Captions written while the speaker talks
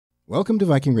Welcome to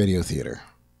Viking Radio Theater.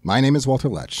 My name is Walter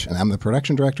Lutsch, and I'm the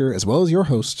production director as well as your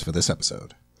host for this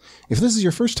episode. If this is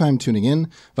your first time tuning in,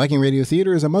 Viking Radio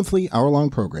Theater is a monthly, hour-long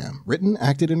program written,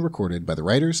 acted, and recorded by the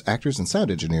writers, actors, and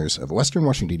sound engineers of Western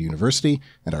Washington University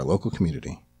and our local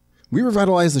community. We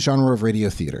revitalize the genre of radio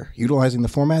theater, utilizing the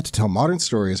format to tell modern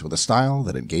stories with a style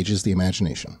that engages the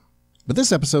imagination. But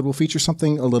this episode will feature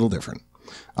something a little different.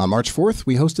 On March 4th,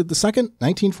 we hosted the second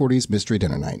 1940s Mystery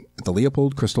Dinner Night at the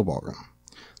Leopold Crystal Ballroom.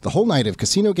 The whole night of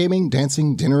casino gaming,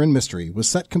 dancing, dinner, and mystery was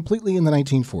set completely in the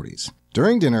 1940s.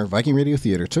 During dinner, Viking Radio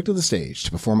Theater took to the stage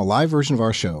to perform a live version of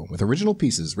our show with original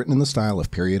pieces written in the style of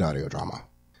period audio drama.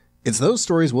 It's those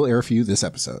stories we'll air for you this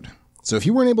episode. So if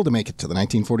you weren't able to make it to the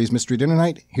 1940s Mystery Dinner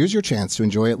Night, here's your chance to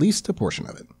enjoy at least a portion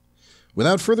of it.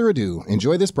 Without further ado,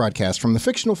 enjoy this broadcast from the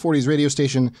fictional 40s radio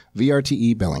station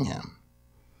VRTE Belingham.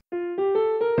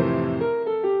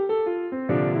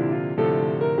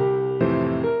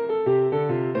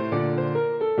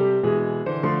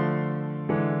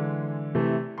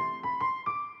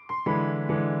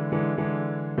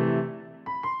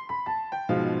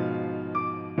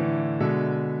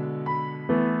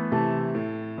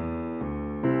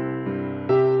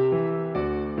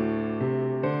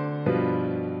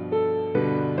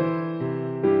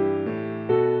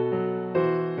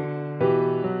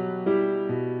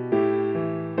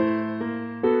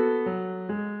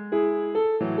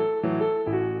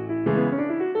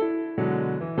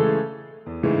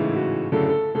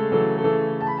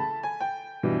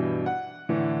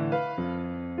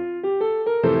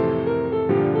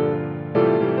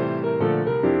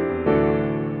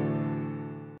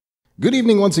 Good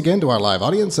evening once again to our live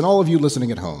audience and all of you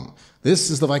listening at home. This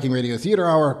is the Viking Radio Theater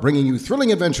Hour, bringing you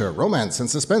thrilling adventure, romance, and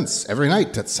suspense every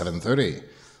night at 7:30.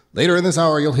 Later in this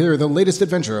hour, you'll hear the latest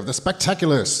adventure of the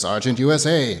spectacular Sergeant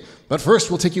U.S.A. But first,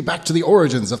 we'll take you back to the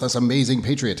origins of this amazing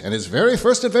patriot and his very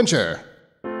first adventure.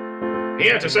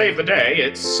 Here to save the day,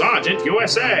 it's Sergeant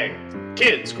U.S.A.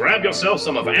 Kids, grab yourself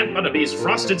some of Aunt Butterbee's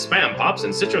frosted Spam Pops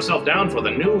and sit yourself down for the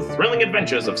new thrilling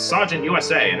adventures of Sergeant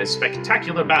U.S.A. and his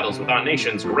spectacular battles with our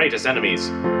nation's greatest enemies.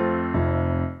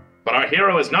 But our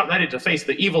hero is not ready to face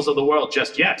the evils of the world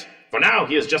just yet. For now,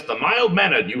 he is just the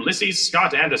mild-mannered Ulysses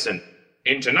Scott Anderson.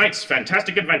 In tonight's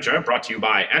fantastic adventure, brought to you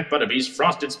by Aunt Butterbee's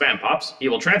frosted Spam Pops, he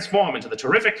will transform into the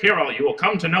terrific hero you will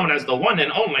come to know as the one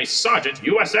and only Sergeant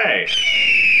U.S.A.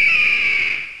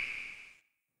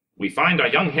 We find our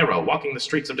young hero walking the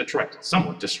streets of Detrick,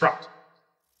 somewhat distraught.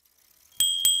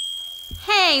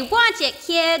 Hey, watch it,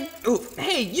 kid! Ooh,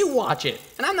 hey, you watch it!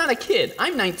 And I'm not a kid,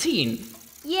 I'm 19.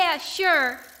 Yeah,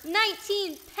 sure.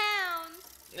 19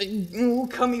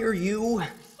 pounds! Come here, you.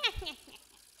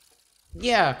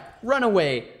 Yeah, run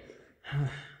away.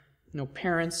 No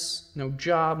parents, no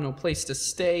job, no place to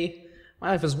stay.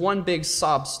 My life is one big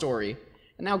sob story.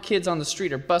 And now kids on the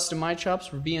street are busting my chops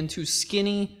for being too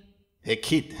skinny. Hey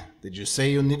kid, did you say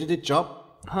you needed a job?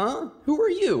 Huh? Who are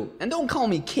you? And don't call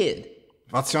me kid.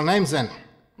 What's your name then?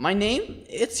 My name?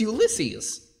 It's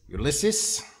Ulysses.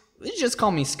 Ulysses? You just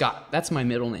call me Scott. That's my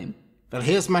middle name. Well,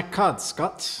 here's my card,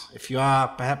 Scott, if you are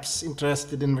perhaps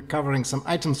interested in recovering some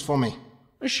items for me.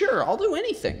 Sure, I'll do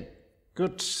anything.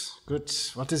 Good, good.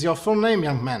 What is your full name,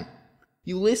 young man?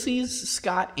 Ulysses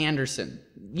Scott Anderson,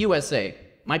 U.S.A.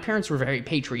 My parents were very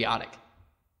patriotic.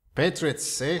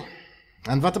 Patriots, eh?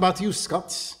 And what about you,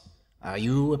 Scott? Are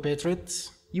you a patriot?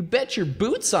 You bet your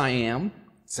boots I am.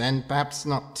 Then perhaps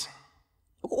not.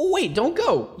 Oh, wait, don't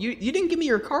go. You didn't give me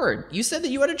your card. You said that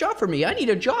you had a job for me. I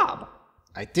need a job.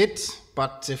 I did,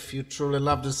 but if you truly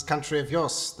love this country of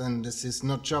yours, then this is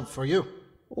no job for you.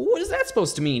 What is that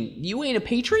supposed to mean? You ain't a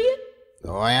patriot?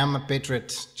 Oh, I am a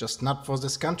patriot, just not for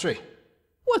this country.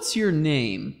 What's your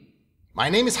name? My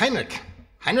name is Heinrich.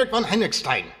 Heinrich von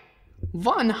Heinrichstein.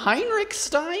 Von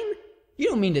Heinrichstein? You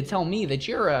don't mean to tell me that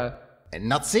you're a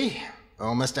Nazi?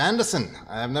 Oh, Mr. Anderson,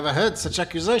 I have never heard such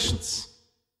accusations.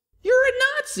 You're a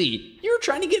Nazi! You're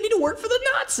trying to get me to work for the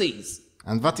Nazis!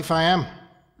 And what if I am?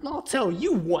 I'll tell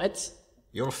you what.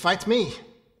 You'll fight me.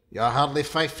 You're hardly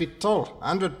 5 feet tall,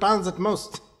 100 pounds at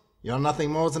most. You're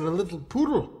nothing more than a little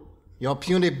poodle. Your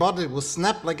puny body will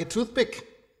snap like a toothpick.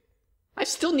 I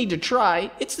still need to try.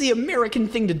 It's the American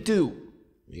thing to do.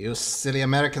 You silly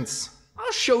Americans.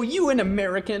 I'll show you an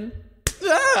American.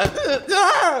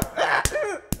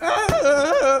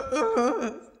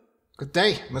 Good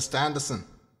day, Mr. Anderson.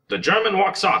 The German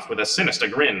walks off with a sinister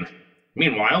grin.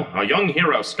 Meanwhile, our young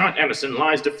hero Scott Anderson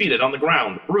lies defeated on the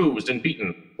ground, bruised and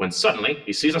beaten, when suddenly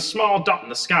he sees a small dot in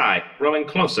the sky, growing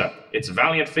closer, its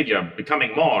valiant figure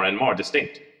becoming more and more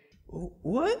distinct.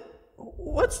 What?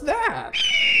 What's that?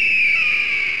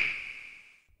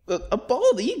 A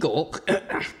bald eagle?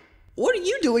 What are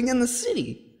you doing in the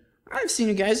city? I've seen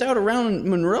you guys out around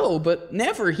Monroe, but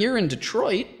never here in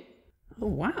Detroit. Oh,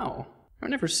 wow. I've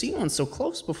never seen one so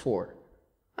close before.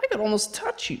 I could almost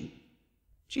touch you.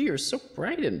 Gee, you're so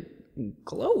bright and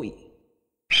glowy.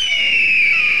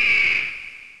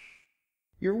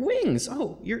 Your wings.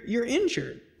 Oh, you're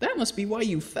injured. That must be why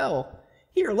you fell.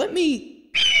 Here, let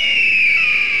me...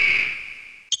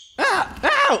 Ah!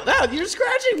 Ow! Ow! You're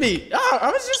scratching me! Oh,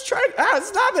 I was just trying... Ah!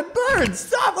 Stop! It burns!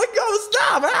 Stop! Let go!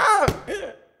 Stop!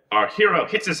 Ah! Our hero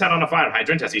hits his head on a fire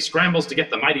hydrant as he scrambles to get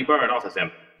the mighty bird off of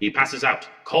him. He passes out,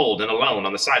 cold and alone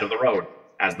on the side of the road,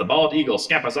 as the bald eagle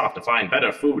scampers off to find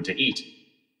better food to eat.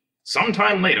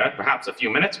 Sometime later, perhaps a few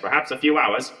minutes, perhaps a few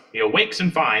hours, he awakes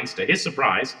and finds, to his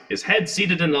surprise, his head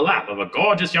seated in the lap of a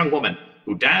gorgeous young woman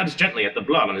who dabs gently at the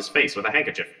blood on his face with a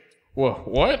handkerchief.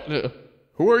 What?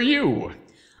 Who are you?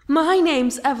 My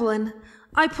name's Evelyn.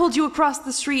 I pulled you across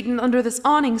the street and under this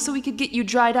awning so we could get you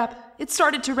dried up. It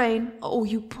started to rain. Oh,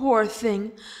 you poor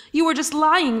thing. You were just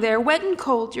lying there, wet and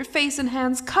cold, your face and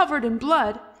hands covered in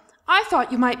blood. I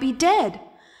thought you might be dead.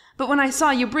 But when I saw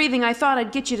you breathing, I thought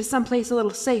I'd get you to someplace a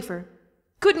little safer.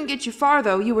 Couldn't get you far,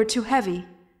 though. You were too heavy.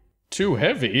 Too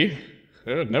heavy?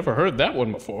 I'd never heard that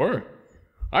one before.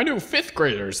 I knew 5th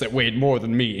graders that weighed more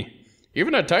than me.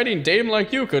 Even a tiny dame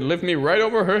like you could lift me right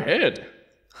over her head.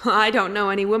 I don't know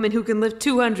any woman who can lift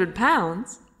 200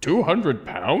 pounds. 200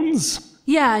 pounds?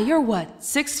 Yeah, you're what,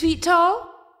 6 feet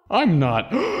tall? I'm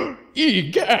not.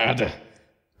 Egad!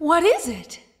 What is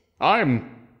it?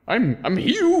 I'm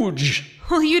huge.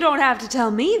 Well, you don't have to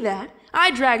tell me that.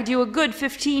 I dragged you a good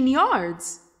 15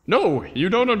 yards. No, you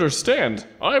don't understand.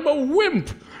 I'm a wimp.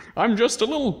 I'm just a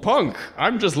little punk.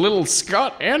 I'm just little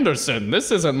Scott Anderson.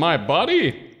 This isn't my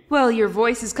body. Well, your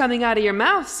voice is coming out of your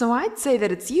mouth, so I'd say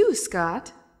that it's you,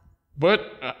 Scott. But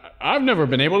I've never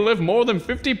been able to lift more than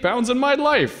 50 pounds in my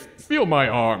life. Feel my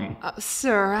arm.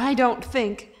 Sir, I don't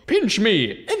think... Pinch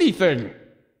me. Anything.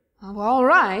 Oh, all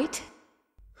right.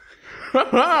 Ha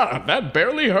ha! That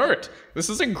barely hurt. This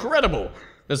is incredible.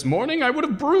 This morning I would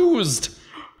have bruised.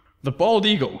 The bald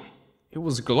eagle. It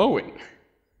was glowing.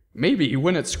 Maybe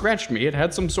when it scratched me, it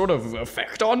had some sort of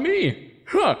effect on me.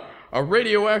 Huh! A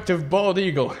radioactive bald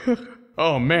eagle.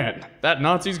 Oh man, that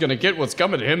Nazi's gonna get what's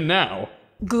coming to him now.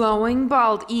 Glowing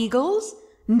bald eagles?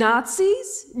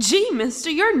 Nazis? Gee, mister,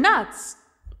 you're nuts.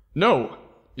 No.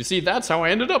 You see, that's how I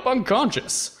ended up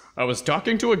unconscious. I was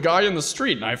talking to a guy in the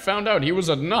street and I found out he was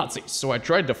a Nazi, so I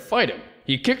tried to fight him.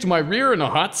 He kicked my rear in a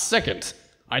hot second.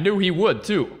 I knew he would,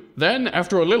 too. Then,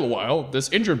 after a little while,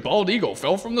 this injured bald eagle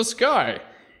fell from the sky.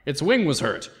 Its wing was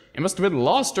hurt. It must have been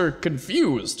lost or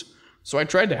confused. So I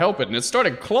tried to help it and it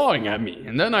started clawing at me,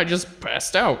 and then I just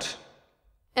passed out.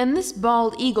 And this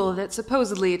bald eagle that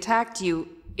supposedly attacked you,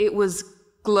 it was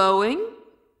glowing?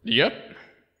 Yep.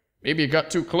 Maybe it got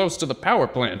too close to the power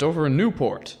plant over in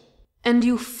Newport. And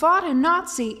you fought a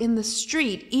Nazi in the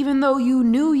street even though you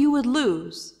knew you would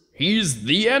lose? He's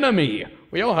the enemy.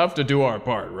 We all have to do our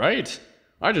part, right?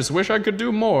 I just wish I could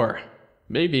do more.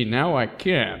 Maybe now I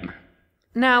can.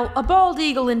 Now, a bald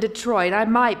eagle in Detroit, I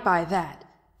might buy that.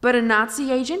 But a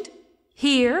Nazi agent?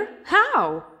 Here?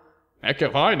 How? Heck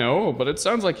if I know, but it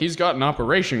sounds like he's got an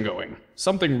operation going.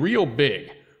 Something real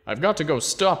big. I've got to go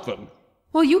stop them.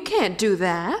 Well, you can't do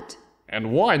that.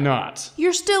 And why not?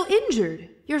 You're still injured.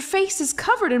 Your face is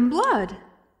covered in blood.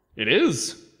 It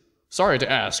is? Sorry to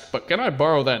ask, but can I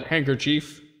borrow that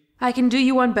handkerchief? I can do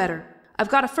you one better. I've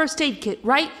got a first aid kit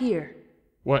right here.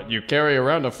 What, you carry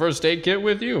around a first aid kit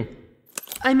with you?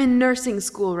 I'm in nursing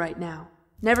school right now.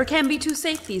 Never can be too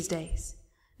safe these days.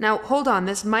 Now, hold on,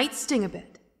 this might sting a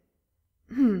bit.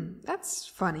 That's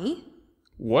funny.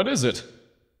 What is it?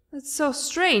 That's so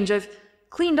strange. I've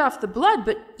cleaned off the blood,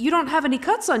 but you don't have any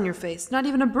cuts on your face, not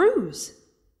even a bruise.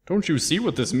 Don't you see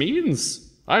what this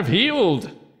means? I've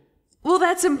healed! Well,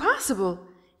 that's impossible.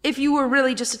 If you were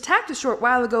really just attacked a short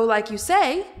while ago, like you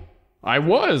say. I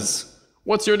was!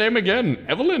 What's your name again?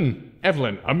 Evelyn?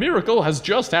 Evelyn, a miracle has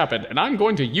just happened, and I'm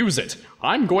going to use it.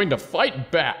 I'm going to fight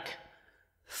back.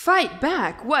 Fight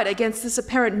back? What, against this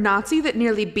apparent Nazi that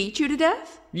nearly beat you to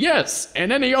death? Yes,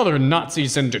 and any other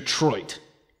Nazis in Detroit.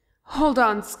 Hold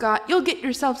on, Scott. You'll get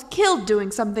yourself killed doing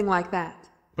something like that.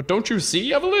 But don't you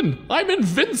see, Evelyn? I'm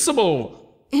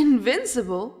invincible!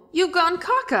 Invincible? You've gone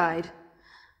cockeyed.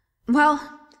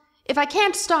 Well, if I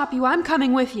can't stop you, I'm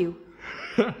coming with you.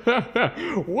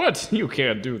 What? You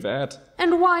can't do that.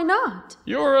 And why not?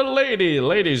 You're a lady.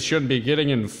 Ladies shouldn't be getting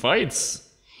in fights.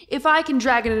 If I can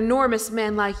drag an enormous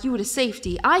man like you to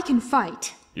safety, I can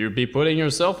fight. You'd be putting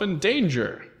yourself in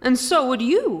danger. And so would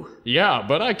you. Yeah,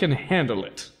 but I can handle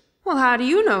it. Well, how do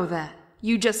you know that?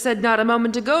 You just said not a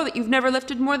moment ago that you've never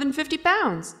lifted more than 50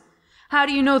 pounds. How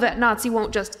do you know that Nazi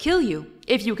won't just kill you?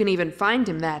 If you can even find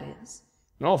him, that is.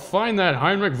 I'll find that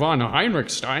Heinrich von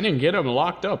Heinrichstein and get him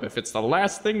locked up if it's the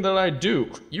last thing that I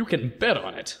do. You can bet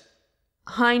on it.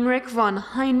 Heinrich von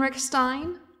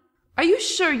Heinrichstein? Are you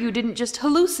sure you didn't just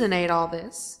hallucinate all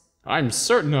this? I'm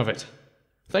certain of it.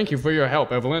 Thank you for your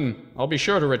help, Evelyn. I'll be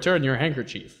sure to return your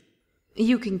handkerchief.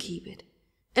 You can keep it.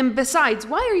 And besides,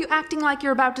 why are you acting like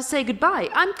you're about to say goodbye?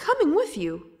 I'm coming with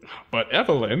you. But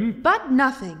Evelyn... But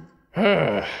nothing.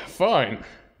 Fine.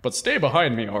 But stay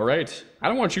behind me, all right? I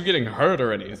don't want you getting hurt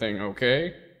or anything,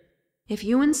 okay? If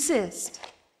you insist.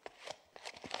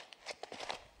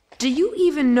 Do you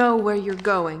even know where you're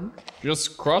going?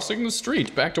 Just crossing the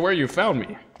street back to where you found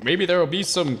me. Maybe there'll be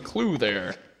some clue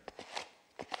there.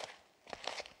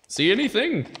 See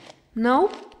anything?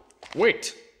 No?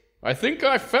 Wait. I think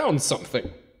I found something.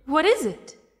 What is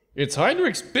it? It's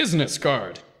Heinrich's business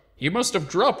card. He must have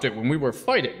dropped it when we were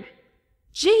fighting.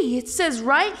 Gee, it says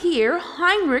right here,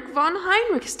 Heinrich von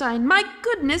Heinrichstein. My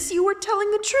goodness, you were telling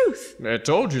the truth. I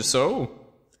told you so.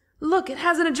 Look, it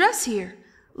has an address here.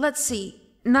 Let's see,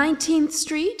 19th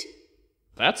Street?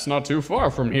 That's not too far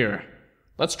from here.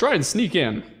 Let's try and sneak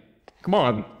in. Come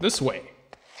on, this way.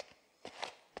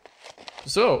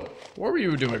 So, what were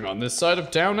you doing on this side of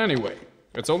town anyway?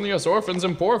 It's only us orphans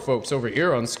and poor folks over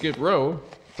here on Skid Row.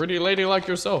 Pretty lady like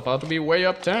yourself ought to be way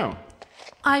uptown.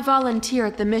 I volunteer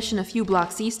at the mission a few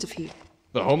blocks east of here.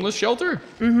 The homeless shelter?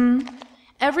 Mm-hmm.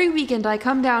 Every weekend I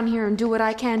come down here and do what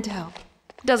I can to help.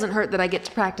 Doesn't hurt that I get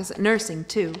to practice at nursing,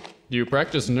 too. Do you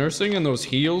practice nursing in those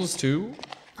heels, too?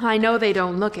 I know they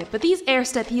don't look it, but these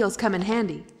air-step heels come in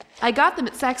handy. I got them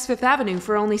at Saks Fifth Avenue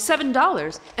for only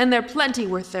 $7, and they're plenty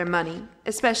worth their money,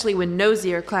 especially when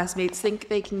nosier classmates think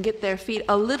they can get their feet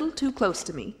a little too close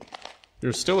to me.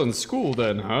 You're still in school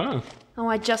then, huh? Oh,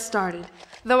 I just started.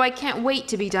 Though I can't wait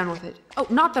to be done with it. Oh,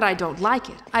 not that I don't like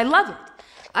it. I love it.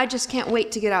 I just can't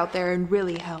wait to get out there and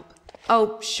really help.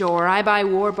 Oh, sure, I buy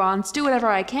war bonds, do whatever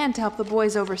I can to help the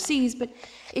boys overseas, but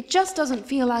it just doesn't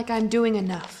feel like I'm doing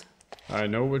enough. I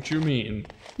know what you mean.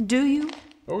 Do you?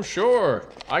 Oh, sure.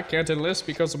 I can't enlist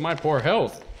because of my poor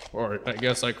health. Or I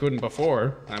guess I couldn't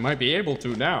before. I might be able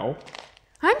to now.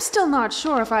 I'm still not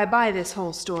sure if I buy this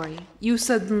whole story. You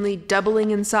suddenly doubling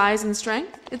in size and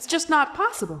strength? It's just not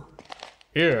possible.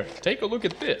 Here, take a look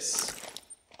at this.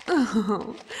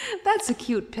 Oh, that's a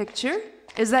cute picture.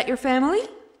 Is that your family?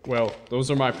 Well, those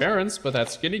are my parents, but that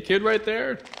skinny kid right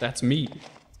there, that's me.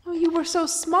 Oh, you were so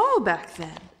small back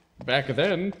then. Back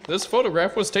then, this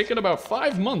photograph was taken about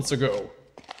 5 months ago.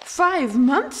 5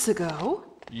 months ago?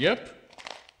 Yep.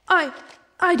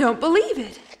 I don't believe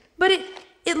it. But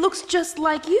it looks just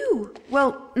like you.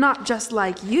 Well, not just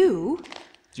like you.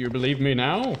 Do you believe me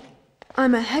now?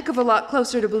 I'm a heck of a lot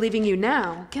closer to believing you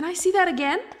now. Can I see that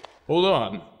again? Hold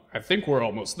on. I think we're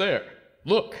almost there.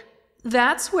 Look.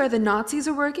 That's where the Nazis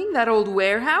are working? That old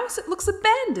warehouse? It looks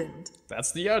abandoned.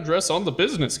 That's the address on the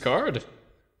business card.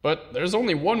 But there's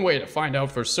only one way to find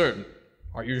out for certain.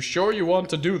 Are you sure you want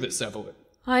to do this, Evelyn?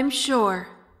 I'm sure.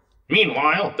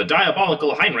 Meanwhile, the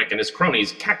diabolical Heinrich and his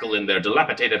cronies cackle in their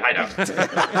dilapidated hideout.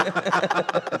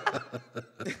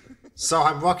 So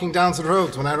I'm walking down the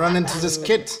road when I run into this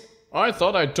kid. I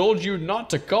thought I told you not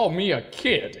to call me a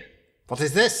kid. What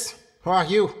is this? Who are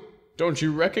you? Don't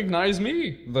you recognize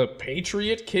me? The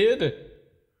Patriot Kid?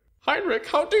 Heinrich,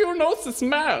 how do you know this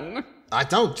man? I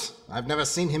don't. I've never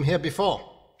seen him here before.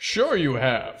 Sure you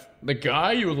have. The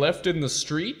guy you left in the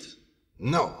street?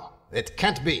 No, it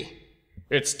can't be.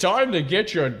 It's time to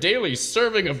get your daily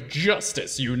serving of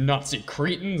justice, you Nazi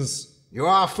cretins. You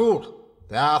are a fool.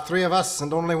 There are 3 of us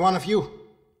and only 1 of you.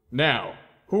 Now,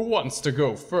 who wants to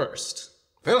go first?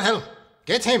 Wilhelm,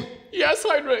 get him. Yes,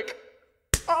 Heinrich.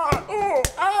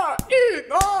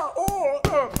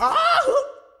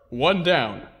 One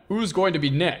down. Who's going to be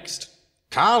next?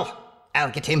 Karl.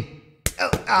 I'll get him.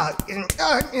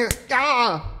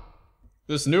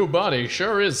 This new body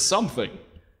sure is something.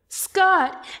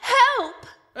 Scott, help!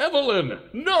 Evelyn,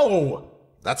 no!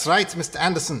 That's right, Mr.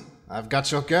 Anderson. I've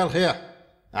got your girl here.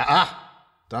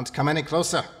 Don't come any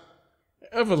closer.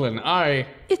 Evelyn,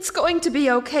 It's going to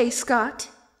be okay, Scott.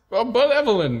 But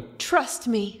Evelyn... Trust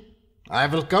me. I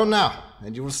will go now,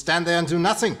 and you will stand there and do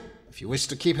nothing, if you wish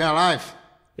to keep her alive.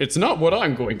 It's not what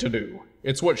I'm going to do.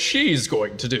 It's what she's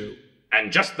going to do.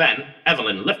 And just then,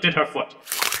 Evelyn lifted her foot.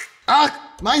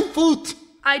 My foot!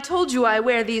 I told you I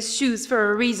wear these shoes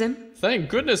for a reason. Thank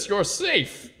goodness you're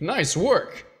safe. Nice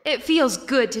work. It feels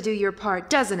good to do your part,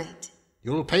 doesn't it?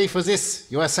 You'll pay for this,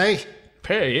 U.S.A.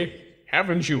 Pay?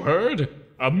 Haven't you heard?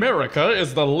 America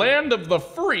is the land of the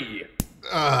free.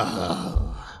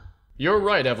 You're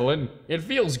right, Evelyn. It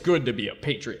feels good to be a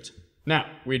patriot. Now,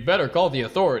 we'd better call the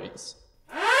authorities.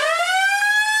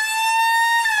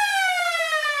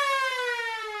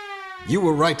 You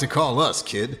were right to call us,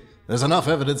 kid. There's enough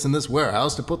evidence in this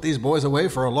warehouse to put these boys away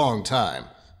for a long time.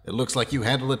 It looks like you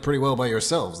handled it pretty well by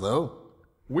yourselves, though.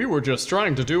 We were just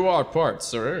trying to do our part,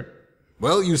 sir.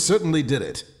 Well, you certainly did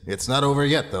it. It's not over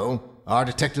yet, though. Our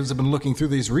detectives have been looking through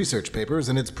these research papers,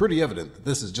 and it's pretty evident that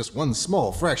this is just one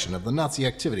small fraction of the Nazi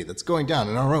activity that's going down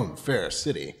in our own fair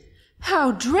city.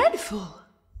 How dreadful!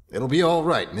 It'll be all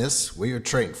right, miss. We're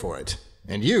trained for it.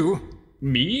 And you?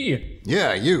 Me?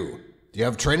 Yeah, you. Do you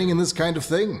have training in this kind of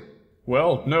thing?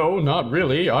 Well, no, not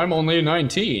really. I'm only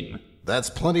 19. That's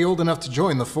plenty old enough to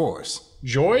join the force.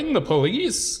 Join the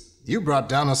police? You brought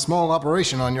down a small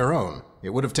operation on your own.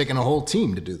 It would have taken a whole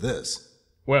team to do this.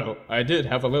 Well, I did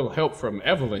have a little help from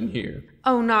Evelyn here.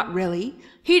 Oh, not really.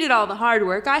 He did all the hard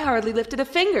work. I hardly lifted a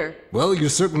finger. Well, you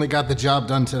certainly got the job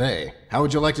done today. How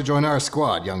would you like to join our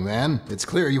squad, young man? It's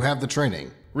clear you have the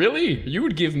training. Really? You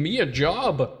would give me a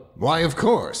job? Why, of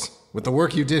course. With the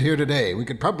work you did here today, we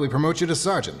could probably promote you to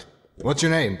sergeant. What's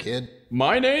your name, kid?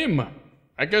 My name?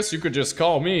 I guess you could just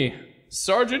call me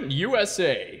Sergeant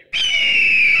U.S.A.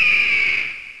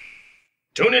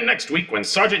 Tune in next week when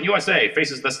Sergeant U.S.A.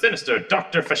 faces the sinister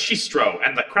Dr. Faschistro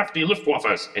and the crafty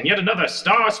Luftwaffers in yet another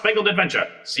star-spangled adventure.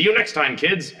 See you next time,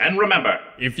 kids, and remember...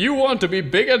 If you want to be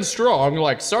big and strong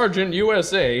like Sergeant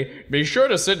U.S.A., be sure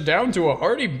to sit down to a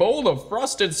hearty bowl of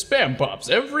frosted Spam Pops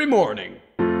every morning.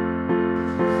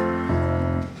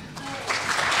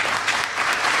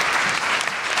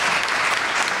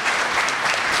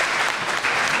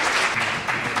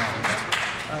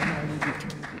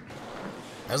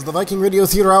 As the Viking Radio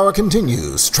Theater Hour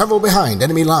continues, travel behind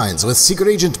enemy lines with Secret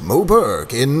Agent Mo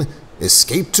Berg in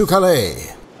Escape to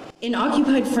Calais. In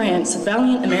occupied France,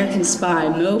 valiant American spy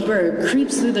Mo Berg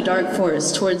creeps through the dark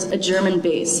forest towards a German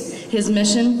base. His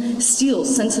mission? Steal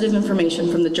sensitive information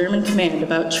from the German command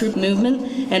about troop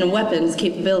movement and weapons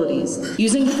capabilities.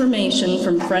 Using information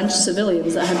from French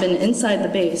civilians that have been inside the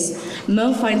base,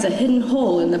 Mo finds a hidden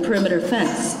hole in the perimeter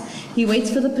fence. He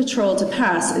waits for the patrol to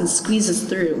pass and squeezes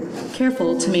through,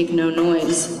 careful to make no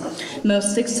noise. Mo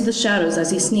sticks to the shadows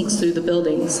as he sneaks through the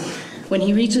buildings. When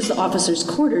he reaches the officer's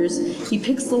quarters, he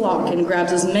picks the lock and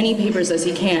grabs as many papers as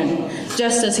he can.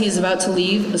 Just as he is about to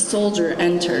leave, a soldier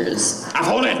enters.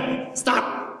 Hold it!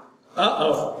 Stop!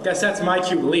 Uh-oh, guess that's my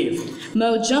cue to leave.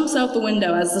 Mo jumps out the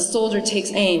window as the soldier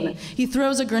takes aim. He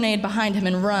throws a grenade behind him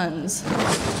and runs.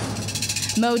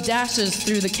 Mo dashes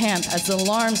through the camp as the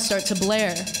alarms start to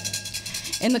blare.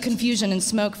 In the confusion and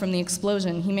smoke from the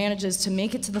explosion, he manages to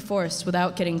make it to the forest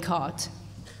without getting caught.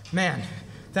 Man,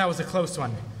 that was a close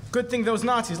one. Good thing those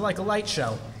Nazis like a light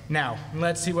show. Now,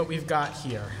 let's see what we've got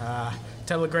here.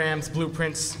 Telegrams,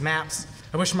 blueprints, maps.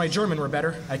 I wish my German were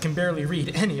better. I can barely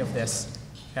read any of this.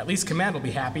 At least Command will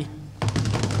be happy.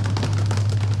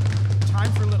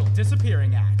 Time for a little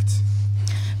disappearing act.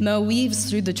 Mo weaves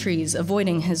through the trees,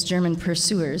 avoiding his German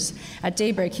pursuers. At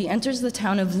daybreak, he enters the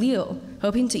town of Lille,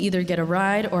 hoping to either get a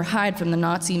ride or hide from the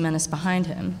Nazi menace behind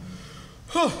him.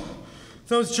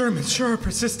 Those Germans sure are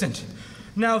persistent.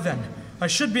 Now then, I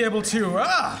should be able to,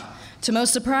 To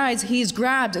Mo's surprise, he is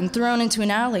grabbed and thrown into an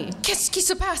alley. Qu'est-ce qui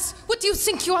se passe? What do you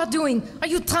think you are doing? Are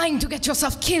you trying to get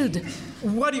yourself killed?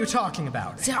 What are you talking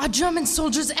about? There are German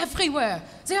soldiers everywhere.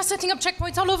 They are setting up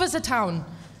checkpoints all over the town.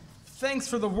 Thanks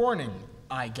for the warning,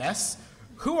 I guess.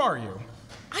 Who are you?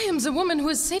 I am the woman who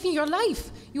is saving your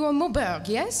life. You are Mo Berg,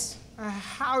 yes?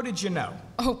 How did you know?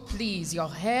 Oh, please, your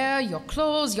hair, your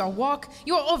clothes, your walk.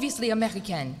 You are obviously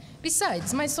American.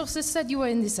 Besides, my sources said you were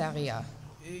in this area.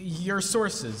 Your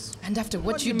sources? And after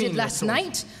what you did last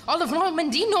night, all of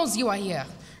Normandy knows you are here.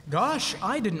 Gosh,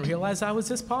 I didn't realize I was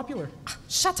this popular.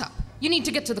 Shut up. You need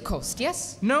to get to the coast,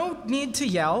 yes? No need to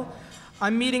yell.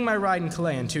 I'm meeting my ride in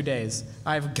Calais in 2 days.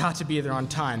 I've got to be there on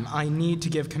time. I need to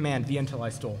give Command the intel I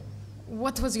stole.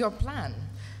 What was your plan?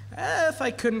 If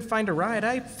I couldn't find a ride,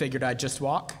 I figured I'd just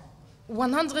walk.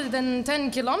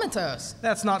 110 kilometers.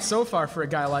 That's not so far for a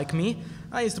guy like me.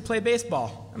 I used to play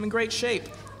baseball. I'm in great shape.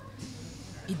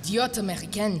 Idiot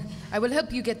American. I will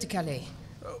help you get to Calais.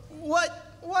 What?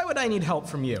 Why would I need help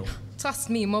from you? Trust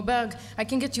me, Mo Berg. I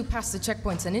can get you past the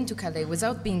checkpoints and into Calais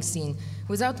without being seen.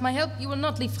 Without my help, you will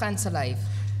not leave France alive.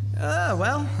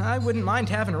 Well, I wouldn't mind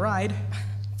having a ride.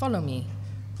 Follow me.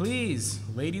 Please,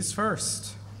 ladies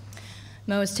first.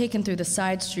 Mo is taken through the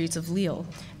side streets of Lille.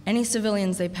 Any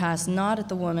civilians they pass nod at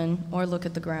the woman or look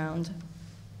at the ground.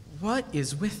 What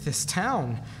is with this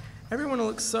town? Everyone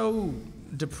looks so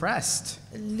depressed.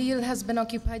 Lille has been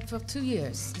occupied for 2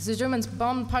 years. The Germans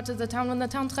bombed part of the town when the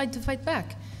town tried to fight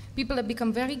back. People have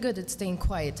become very good at staying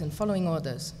quiet and following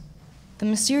orders. The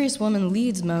mysterious woman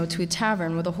leads Mo to a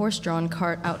tavern with a horse-drawn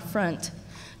cart out front.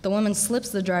 The woman slips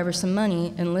the driver some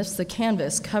money and lifts the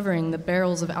canvas covering the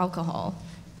barrels of alcohol.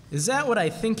 Is that what I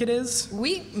think it is?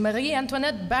 Oui, Marie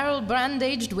Antoinette barrel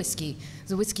brand-aged whiskey.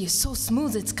 The whiskey is so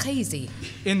smooth it's crazy.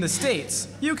 In the States,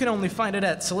 you can only find it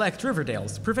at select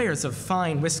Riverdales, purveyors of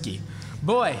fine whiskey.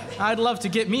 Boy, I'd love to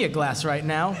get me a glass right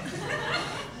now.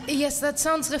 Yes, that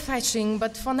sounds refreshing,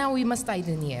 but for now we must hide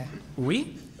in here.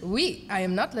 Oui? Oui, I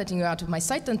am not letting you out of my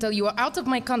sight until you are out of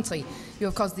my country. You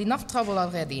have caused enough trouble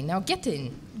already. Now get in.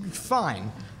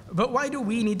 Fine. But why do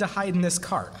we need to hide in this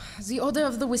cart? The odor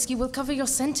of the whiskey will cover your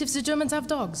scent if the Germans have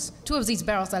dogs. 2 of these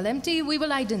barrels are empty, we will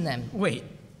hide in them. Wait,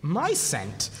 my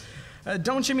scent?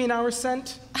 Don't you mean our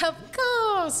scent? Of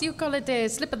course, you call it a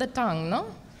slip of the tongue, no?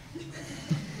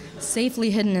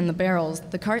 Safely hidden in the barrels,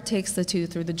 the cart takes the two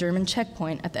through the German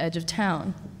checkpoint at the edge of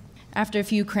town. After a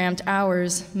few cramped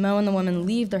hours, Mo and the woman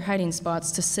leave their hiding spots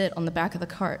to sit on the back of the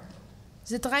cart.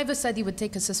 The driver said he would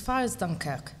take us as far as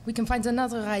Dunkirk. We can find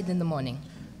another ride in the morning.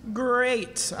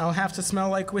 Great. I'll have to smell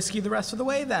like whiskey the rest of the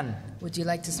way then. Would you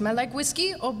like to smell like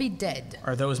whiskey or be dead?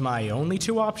 Are those my only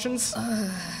 2 options?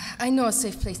 I know a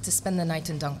safe place to spend the night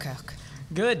in Dunkirk.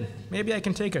 Good. Maybe I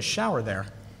can take a shower there.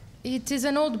 It is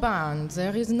an old barn.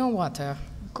 There is no water.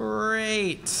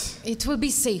 Great. It will be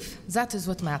safe. That is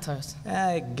what matters.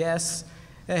 I guess.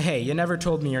 Hey, you never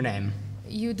told me your name.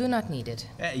 You do not need it.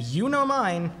 You know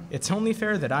mine. It's only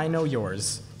fair that I know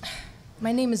yours.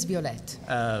 My name is Violette.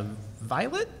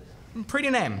 Violet? Pretty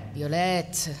name.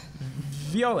 Violette.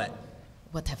 Violette.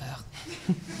 Whatever.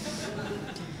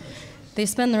 They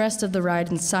spend the rest of the ride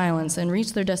in silence and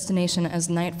reach their destination as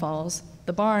night falls.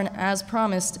 The barn, as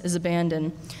promised, is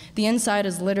abandoned. The inside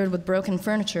is littered with broken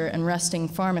furniture and rusting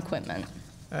farm equipment.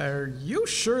 Are you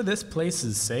sure this place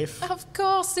is safe? Of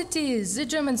course it is. The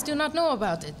Germans do not know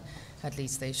about it. At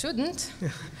least they shouldn't.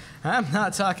 I'm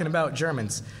not talking about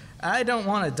Germans. I don't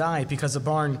want to die because a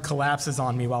barn collapses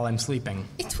on me while I'm sleeping.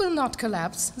 It will not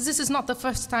collapse. This is not the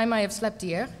first time I have slept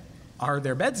here. Are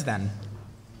there beds then?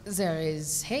 There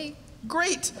is hay.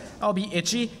 Great! I'll be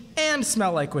itchy and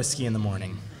smell like whiskey in the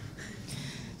morning.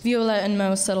 Violette and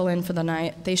Mo settle in for the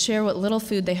night. They share what little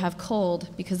food they have cold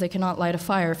because they cannot light a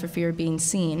fire for fear of being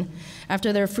seen.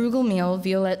 After their frugal meal,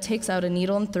 Violette takes out a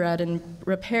needle and thread and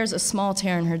repairs a small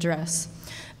tear in her dress.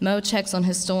 Mo checks on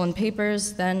his stolen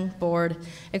papers, then, bored,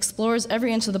 explores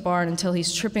every inch of the barn until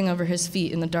he's tripping over his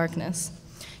feet in the darkness.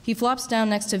 He flops down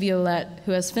next to Violette,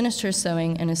 who has finished her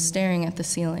sewing and is staring at the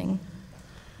ceiling.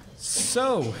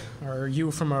 So, are you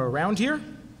from around here?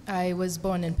 I was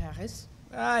born in Paris.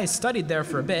 I studied there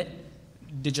for a bit.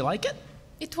 Did you like it?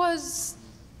 It was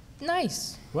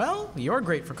nice. Well, you're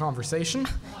great for conversation.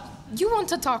 You want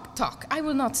to talk. I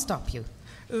will not stop you.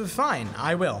 Fine,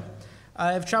 I will.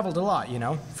 I've traveled a lot,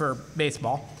 for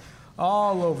baseball.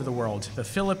 All over the world. The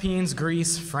Philippines,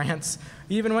 Greece, France.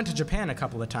 Even went to Japan a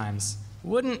couple of times.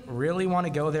 Wouldn't really want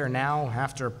to go there now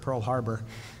after Pearl Harbor.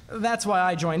 That's why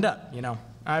I joined up,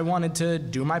 I wanted to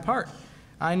do my part.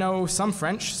 I know some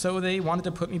French, so they wanted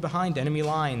to put me behind enemy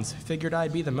lines. Figured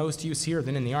I'd be the most use here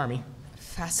than in the army.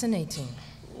 Fascinating.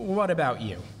 What about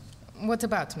you? What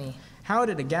about me? How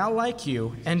did a gal like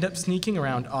you end up sneaking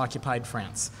around occupied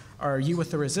France? Are you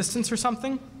with the resistance or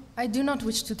something? I do not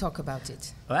wish to talk about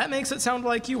it. Well, that makes it sound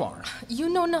like you are. You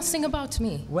know nothing about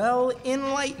me. Well,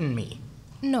 enlighten me.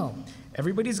 No.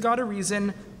 Everybody's got a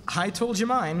reason. I told you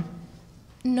mine.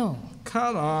 No.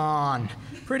 Come on.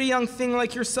 Pretty young thing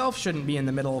like yourself shouldn't be in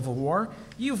the middle of a war.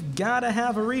 You've gotta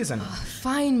have a reason.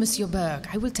 Fine, Monsieur Berg,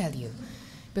 I will tell you.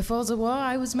 Before the war,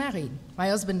 I was married. My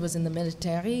husband was in the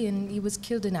military, and he was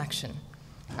killed in action.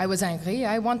 I was angry,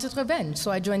 I wanted revenge,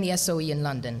 so I joined the SOE in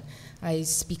London. I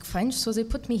speak French, so they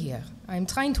put me here. I'm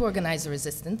trying to organize a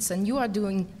resistance, and you are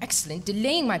doing excellent,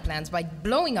 delaying my plans by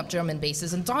blowing up German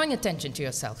bases and drawing attention to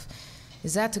yourself.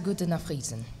 Is that a good enough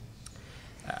reason?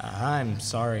 I'm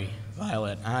sorry,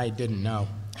 Violet. I didn't know.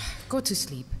 Go to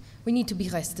sleep. We need to be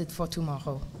rested for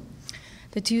tomorrow.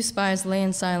 The two spies lay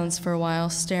in silence for a while,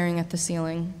 staring at the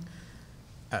ceiling.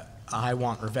 I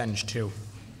want revenge, too.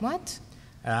 What?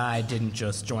 I didn't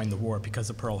just join the war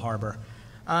because of Pearl Harbor.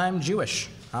 I'm Jewish.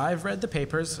 I've read the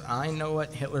papers. I know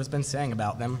what Hitler's been saying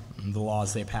about them, and the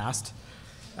laws they passed.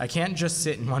 I can't just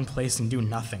sit in one place and do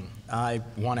nothing. I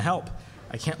want to help.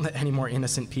 I can't let any more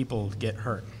innocent people get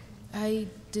hurt. I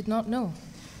did not know.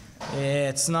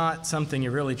 It's not something you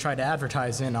really try to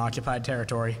advertise in occupied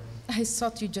territory. I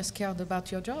thought you just cared about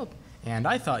your job. And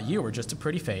I thought you were just a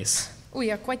pretty face.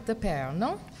 We are quite the pair,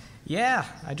 no? Yeah,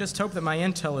 I just hope that my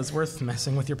intel is worth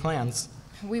messing with your plans.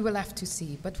 We will have to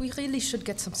see, but we really should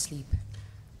get some sleep.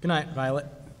 Good night, Violet.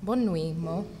 Bonne nuit,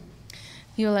 Mo.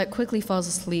 Violette quickly falls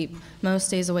asleep. Mo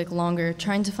stays awake longer,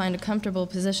 trying to find a comfortable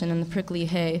position in the prickly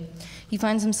hay. He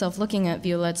finds himself looking at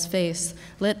Violette's face,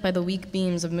 lit by the weak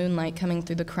beams of moonlight coming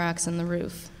through the cracks in the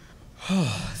roof.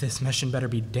 This mission better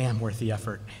be damn worth the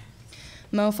effort.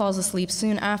 Mo falls asleep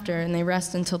soon after, and they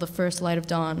rest until the first light of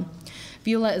dawn.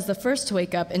 Violette is the first to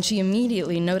wake up, and she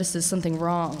immediately notices something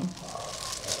wrong.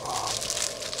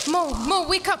 Mo,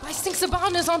 wake up! I think the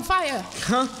barn is on fire!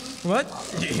 Huh? What?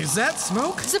 Is that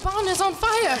smoke? The barn is on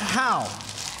fire! How?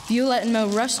 Violette and Mo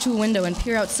rush to a window and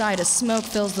peer outside as smoke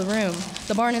fills the room.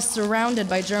 The barn is surrounded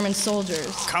by German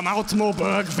soldiers. Come out,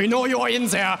 Moberg. We know you're in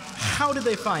there. How did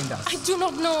they find us? I do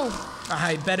not know.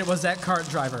 I bet it was that cart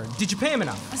driver. Did you pay him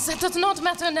enough? That does not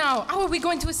matter now. How are we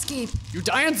going to escape? You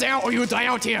die in there or you die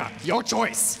out here. Your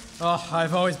choice. Oh,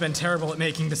 I've always been terrible at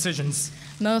making decisions.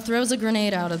 Mo throws a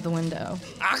grenade out of the window.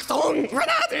 Achtung,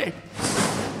 Grenade!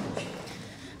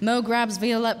 Mo grabs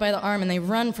Violette by the arm and they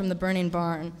run from the burning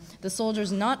barn. The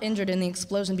soldiers not injured in the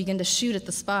explosion begin to shoot at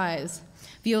the spies.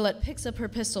 Violette picks up her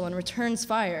pistol and returns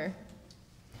fire.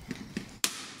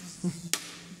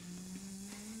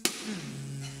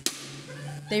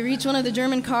 They reach one of the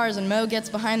German cars and Mo gets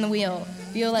behind the wheel.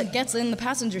 Violette gets in the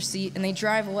passenger seat and they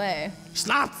drive away.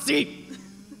 Schlafseat!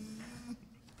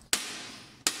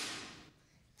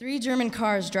 3 German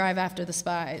cars drive after the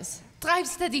spies. Drive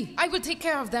steady. I will take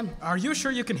care of them. Are you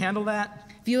sure you can handle that?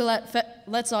 Violette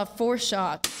lets off 4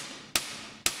 shots.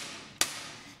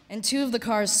 And 2 of the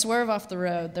cars swerve off the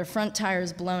road, their front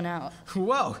tires blown out.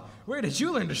 Whoa, where did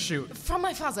you learn to shoot? From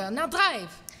my father. Now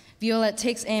drive. Violette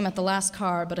takes aim at the last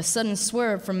car, but a sudden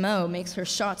swerve from Mo makes her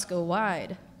shots go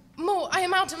wide. Mo, I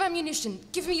am out of ammunition.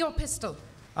 Give me your pistol.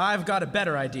 I've got a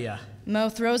better idea. Mo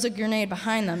throws a grenade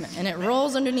behind them, and it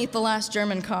rolls underneath the last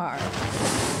German car.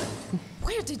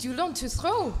 Where did you learn to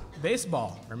throw?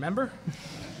 Baseball, remember?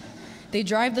 They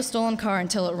drive the stolen car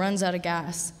until it runs out of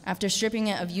gas. After stripping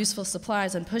it of useful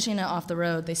supplies and pushing it off the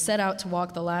road, they set out to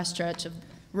walk the last stretch of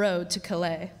road to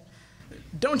Calais.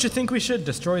 Don't you think we should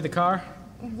destroy the car?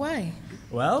 Why?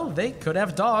 Well, they could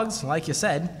have dogs, like you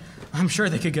said. I'm sure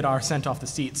they could get our scent off the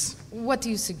seats. What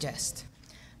do you suggest?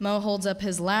 Mo holds up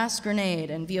his last grenade,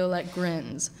 and Violette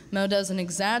grins. Mo does an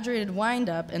exaggerated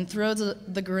wind-up and throws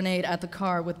the grenade at the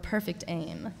car with perfect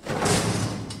aim.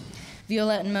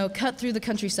 Violette and Mo cut through the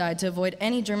countryside to avoid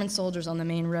any German soldiers on the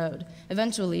main road.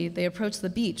 Eventually, they approach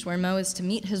the beach where Mo is to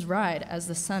meet his ride as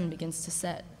the sun begins to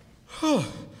set.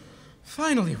 Oh,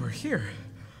 finally we're here.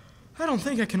 I don't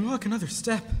think I can walk another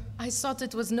step. I thought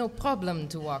it was no problem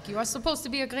to walk. You are supposed to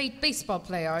be a great baseball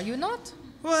player, are you not?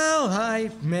 Well, I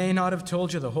may not have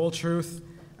told you the whole truth.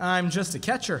 I'm just a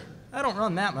catcher. I don't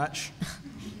run that much.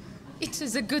 It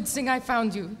is a good thing I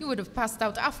found you. You would have passed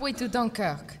out halfway to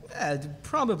Dunkirk.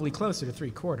 Probably closer to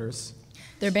 3/4.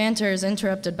 Their banter is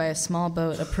interrupted by a small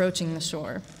boat approaching the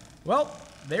shore. Well,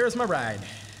 there's my ride.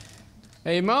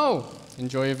 Hey, Mo.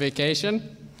 Enjoy your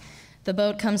vacation? The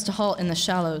boat comes to halt in the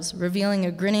shallows, revealing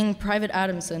a grinning Private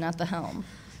Adamson at the helm.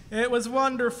 It was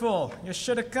wonderful. You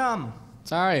should have come.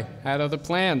 Sorry, had other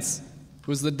plans.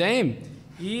 Who's the dame?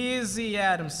 Easy,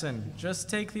 Adamson. Just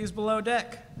take these below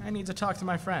deck. I need to talk to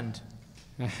my friend.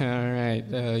 All right,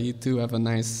 you two have a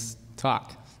nice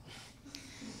talk.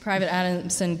 Private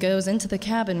Adamson goes into the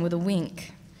cabin with a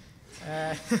wink.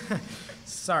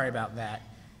 Sorry about that.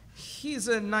 He's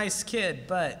a nice kid,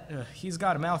 but he's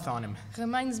got a mouth on him.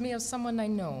 Reminds me of someone I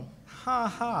know. Ha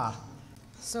ha.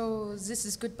 So this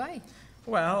is goodbye?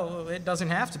 Well, it doesn't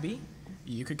have to be.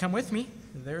 You could come with me.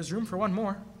 There's room for one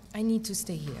more. I need to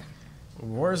stay here.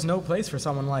 War's no place for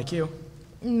someone like you.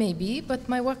 Maybe, but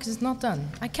my work is not done.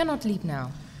 I cannot leave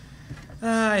now.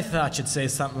 I thought you'd say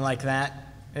something like that.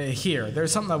 Here,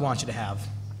 there's something I want you to have.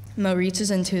 Mo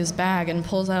reaches into his bag and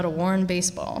pulls out a worn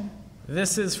baseball.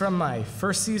 This is from my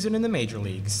first season in the major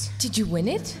leagues. Did you win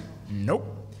it? Nope.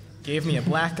 Gave me a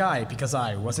black eye because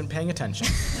I wasn't paying attention.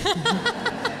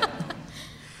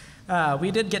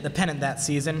 We did get the pennant that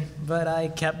season, but I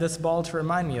kept this ball to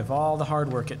remind me of all the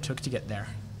hard work it took to get there.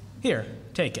 Here,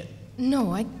 take it.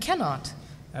 No, I cannot.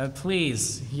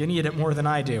 Please, you need it more than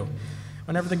I do.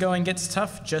 Whenever the going gets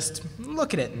tough, just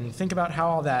look at it and think about how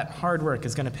all that hard work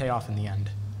is going to pay off in the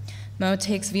end. Mo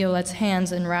takes Violette's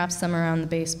hands and wraps them around the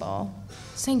baseball.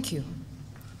 Thank you.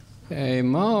 Hey,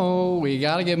 Mo, we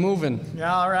gotta get moving.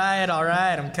 All right,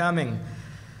 I'm coming.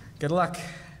 Good luck,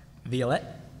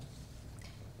 Violette.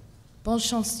 Bonne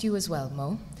chance to you as well,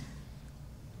 Mo.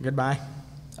 Goodbye.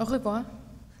 Au revoir.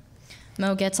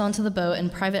 Mo gets onto the boat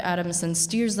and Private Adamson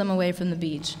steers them away from the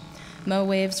beach. Mo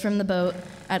waves from the boat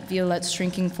at Violette's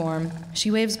shrinking form. She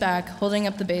waves back, holding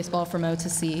up the baseball for Mo to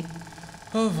see.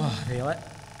 Au revoir, Violette.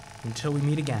 Until we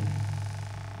meet again.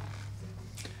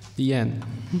 The end.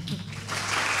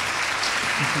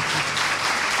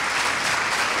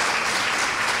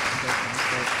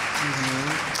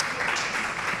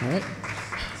 All right.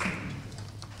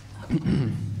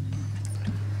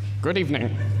 Good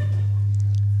evening.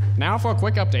 Now for a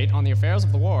quick update on the affairs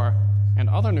of the war and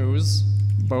other news,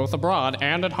 both abroad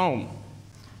and at home.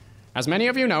 As many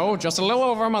of you know, just a little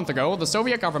over a month ago, the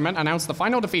Soviet government announced the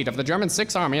final defeat of the German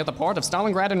Sixth Army at the port of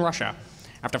Stalingrad in Russia.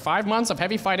 After 5 months of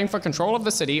heavy fighting for control of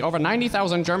the city, over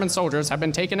 90,000 German soldiers have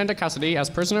been taken into custody as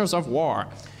prisoners of war.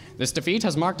 This defeat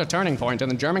has marked a turning point in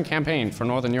the German campaign for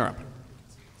Northern Europe.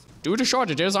 Due to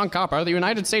shortages on copper, the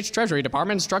United States Treasury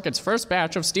Department struck its first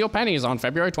batch of steel pennies on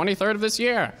February 23rd of this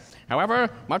year. However,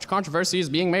 much controversy is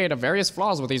being made of various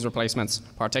flaws with these replacements,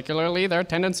 particularly their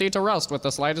tendency to rust with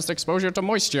the slightest exposure to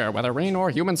moisture, whether rain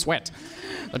or human sweat.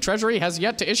 The Treasury has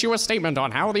yet to issue a statement on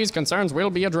how these concerns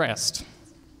will be addressed.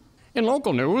 In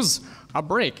local news, a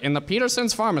break in the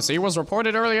Peterson's pharmacy was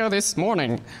reported earlier this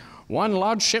morning. One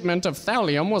large shipment of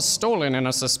thallium was stolen in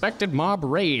a suspected mob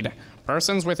raid.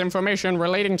 Persons with information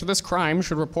relating to this crime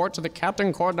should report to the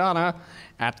Captain Cordana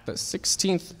at the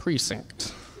 16th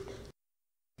Precinct.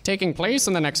 Taking place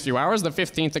in the next few hours, the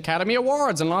 15th Academy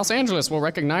Awards in Los Angeles will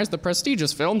recognize the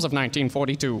prestigious films of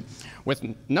 1942. With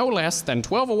no less than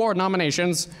 12 award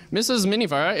nominations, Mrs.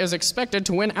 Miniver is expected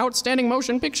to win Outstanding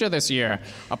Motion Picture this year.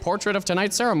 A portrait of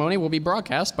tonight's ceremony will be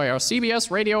broadcast by our CBS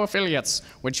radio affiliates,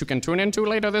 which you can tune into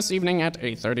later this evening at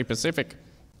 8:30 Pacific.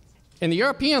 In the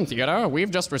European theater, we've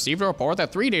just received a report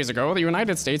that 3 days ago, the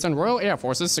United States and Royal Air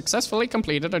Forces successfully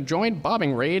completed a joint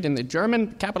bombing raid in the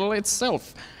German capital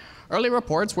itself. Early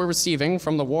reports we're receiving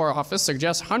from the War Office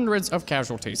suggest hundreds of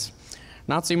casualties.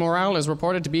 Nazi morale is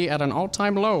reported to be at an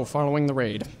all-time low following the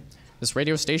raid. This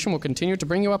radio station will continue to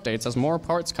bring you updates as more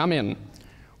reports come in.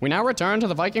 We now return to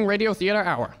the Viking Radio Theater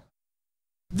Hour.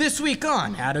 This week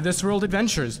on Out of This World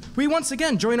Adventures, we once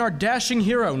again join our dashing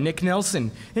hero, Nick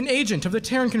Nelson, an agent of the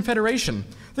Terran Confederation.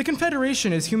 The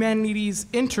Confederation is humanity's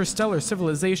interstellar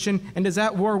civilization and is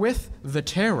at war with the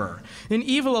Terror, an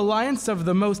evil alliance of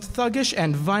the most thuggish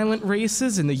and violent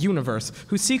races in the universe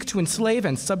who seek to enslave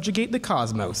and subjugate the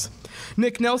cosmos.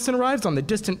 Nick Nelson arrives on the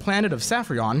distant planet of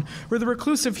Saffron, where the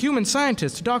reclusive human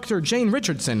scientist Dr. Jane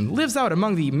Richardson lives out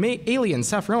among the alien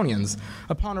Saffronians.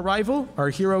 Upon arrival, our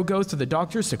hero goes to the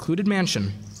doctor's secluded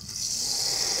mansion.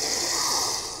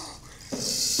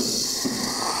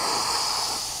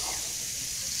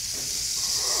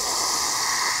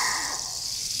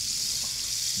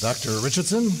 Dr.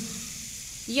 Richardson?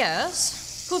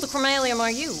 Yes? Who the chromalium are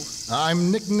you?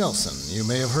 I'm Nick Nelson. You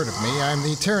may have heard of me. I'm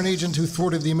the Terran agent who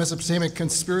thwarted the Mesopotamic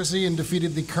conspiracy and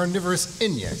defeated the carnivorous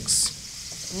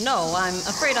Inyeks. No, I'm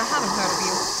afraid I haven't heard of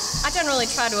you. I generally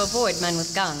try to avoid men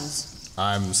with guns.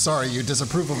 I'm sorry you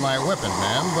disapprove of my weapon,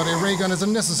 ma'am, but a ray gun is a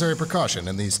necessary precaution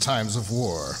in these times of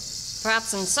war.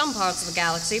 Perhaps in some parts of the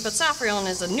galaxy, but Saffron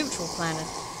is a neutral planet.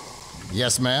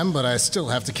 Yes, ma'am, but I still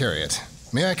have to carry it.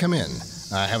 May I come in?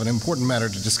 I have an important matter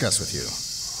to discuss with you.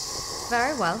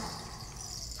 Very well.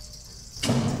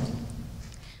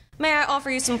 May I offer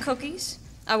you some cookies?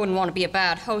 I wouldn't want to be a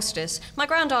bad hostess. My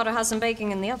granddaughter has some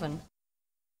baking in the oven.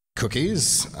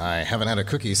 Cookies? I haven't had a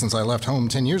cookie since I left home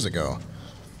 10 years ago.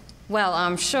 Well,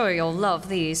 I'm sure you'll love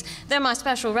these. They're my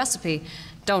special recipe.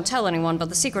 Don't tell anyone, but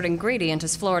the secret ingredient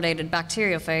is fluoridated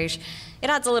bacteriophage. It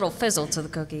adds a little fizzle to the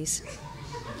cookies.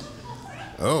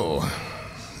 Oh,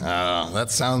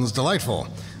 that sounds delightful.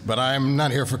 But I'm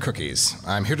not here for cookies.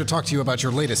 I'm here to talk to you about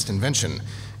your latest invention.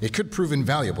 It could prove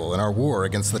invaluable in our war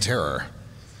against the Terror.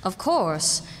 Of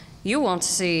course. You want to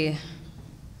see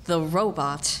the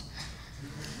robot.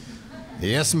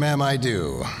 Yes, ma'am, I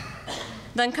do.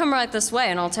 Then come right this way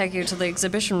and I'll take you to the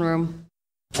exhibition room.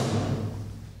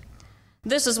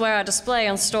 This is where I display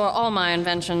and store all my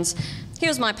inventions.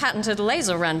 Here's my patented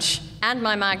laser wrench and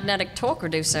my magnetic torque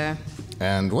reducer.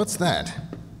 And what's that?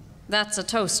 That's a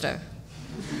toaster.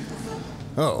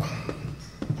 Oh.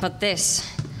 But this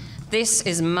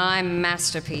is my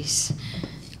masterpiece.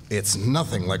 It's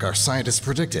nothing like our scientists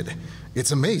predicted.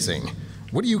 It's amazing.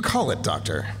 What do you call it,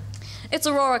 Doctor? It's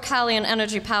Aurora Callian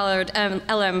energy-powered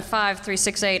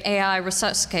LM5368 AI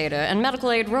resuscitator and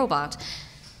medical aid robot.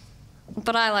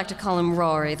 But I like to call him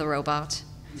Rory the robot.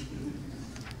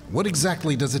 What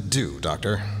exactly does it do,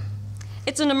 Doctor?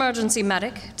 It's an emergency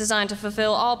medic designed to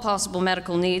fulfill all possible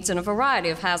medical needs in a variety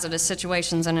of hazardous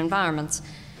situations and environments.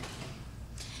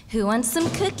 Who wants some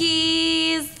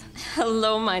cookies?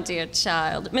 Hello, my dear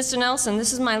child. Mr. Nelson,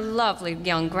 this is my lovely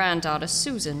young granddaughter,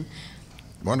 Susan.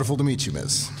 Wonderful to meet you,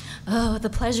 miss. Oh, the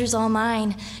pleasure's all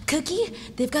mine. Cookie,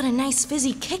 they've got a nice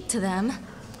fizzy kick to them.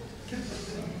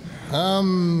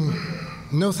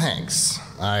 No thanks.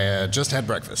 I just had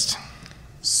breakfast.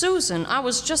 Susan, I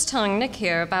was just telling Nick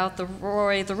here about the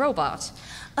Rory the robot.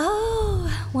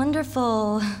 Oh,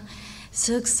 wonderful.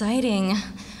 So exciting.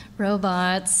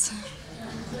 Robots.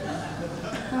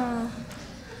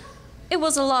 It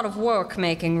was a lot of work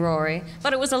making Rory,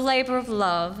 but it was a labor of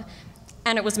love.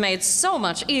 And it was made so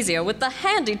much easier with the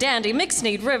handy-dandy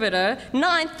mixed-need riveter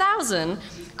 9000.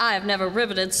 I have never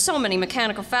riveted so many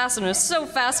mechanical fasteners so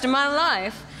fast in my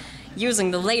life. Using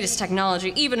the latest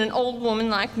technology, even an old woman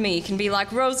like me can be like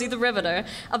Rosie the Riveter,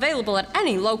 available at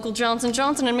any local Johnson &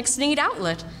 Johnson and McSneed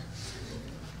outlet.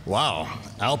 Wow,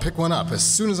 I'll pick one up as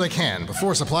soon as I can,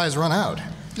 before supplies run out.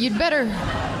 You'd better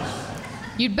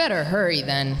hurry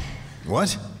then.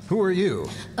 What? Who are you?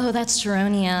 Oh, that's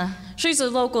Geronia. She's a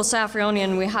local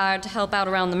Safrionian we hired to help out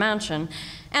around the mansion,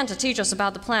 and to teach us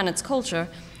about the planet's culture.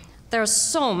 There's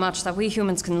so much that we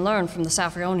humans can learn from the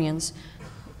Safrionians.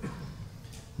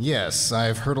 Yes,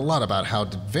 I've heard a lot about how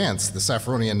advanced the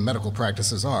Safronian medical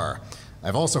practices are.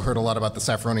 I've also heard a lot about the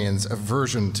Safronians'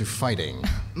 aversion to fighting.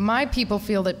 My people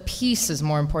feel that peace is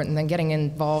more important than getting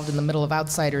involved in the middle of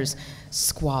outsiders'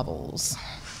 squabbles.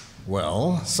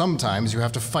 Well, sometimes you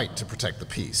have to fight to protect the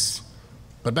peace.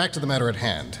 But back to the matter at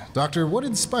hand. Doctor, what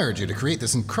inspired you to create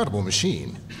this incredible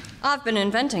machine? I've been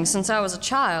inventing since I was a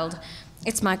child.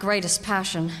 It's my greatest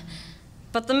passion.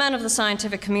 But the men of the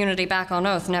scientific community back on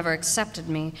Earth never accepted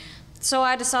me. So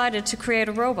I decided to create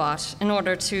a robot in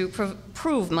order to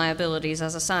prove my abilities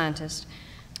as a scientist.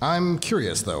 I'm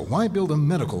curious, though. Why build a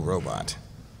medical robot?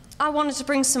 I wanted to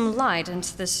bring some light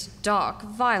into this dark,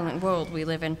 violent world we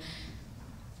live in.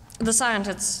 The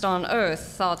scientists on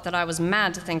Earth thought that I was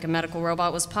mad to think a medical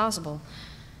robot was possible.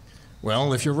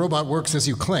 Well, if your robot works as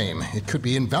you claim, it could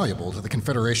be invaluable to the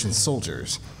Confederation's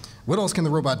soldiers. What else can the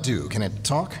robot do? Can it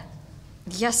talk?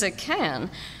 Yes, it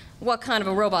can. What kind of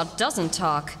a robot doesn't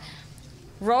talk?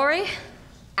 Rory,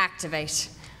 activate.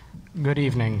 Good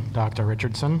evening, Dr.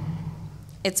 Richardson.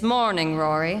 It's morning,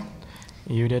 Rory.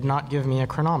 You did not give me a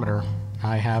chronometer.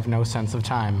 I have no sense of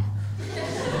time.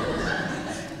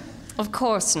 Of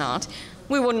course not.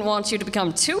 We wouldn't want you to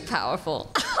become too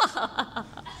powerful.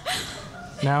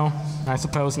 No, I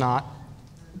suppose not.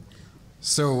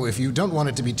 So, if you don't want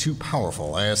it to be too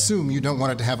powerful, I assume you don't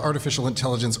want it to have artificial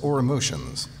intelligence or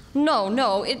emotions.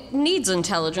 No, it needs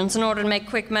intelligence in order to make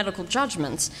quick medical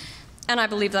judgments. And I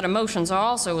believe that emotions are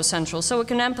also essential so it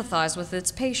can empathize with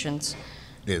its patients.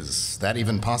 Is that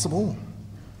even possible?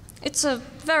 It's a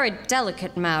very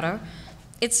delicate matter.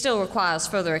 It still requires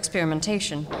further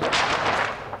experimentation.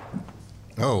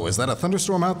 Oh, is that a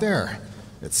thunderstorm out there?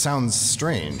 It sounds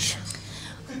strange.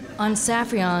 On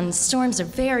Saffron, storms are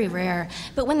very rare,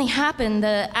 but when they happen,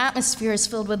 the atmosphere is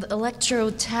filled with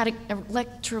electrostatic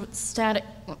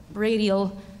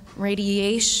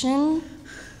radiation.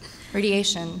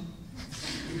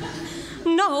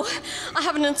 No, I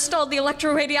haven't installed the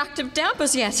electroradioactive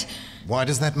dampers yet. Why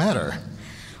does that matter?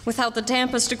 Without the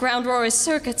dampers to ground Rory's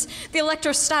circuits, the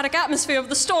electrostatic atmosphere of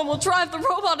the storm will drive the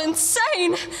robot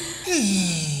insane.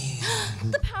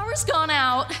 The power's gone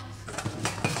out.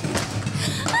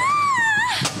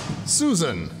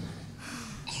 Susan!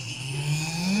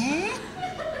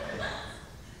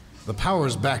 The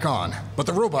power's back on, but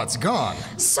the robot's gone.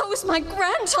 So is my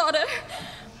granddaughter.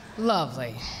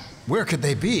 Lovely. Where could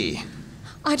they be?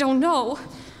 I don't know.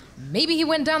 Maybe he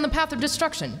went down the path of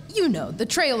destruction. You know, the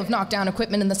trail of knockdown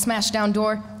equipment and the smashed down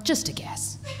door. Just a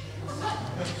guess.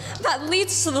 That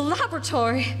leads to the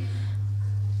laboratory.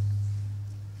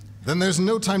 Then there's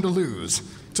no time to lose.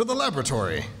 To the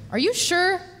laboratory. Are you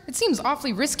sure? It seems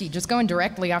awfully risky just going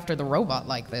directly after the robot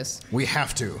like this. We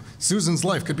have to. Susan's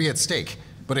life could be at stake.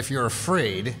 But if you're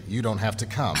afraid, you don't have to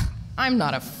come. I'm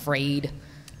not afraid.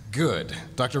 Good.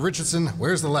 Dr. Richardson,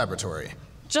 where's the laboratory?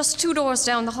 Just 2 doors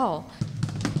down the hall.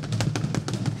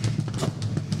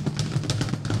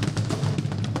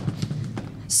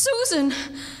 Susan!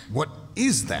 What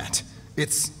is that?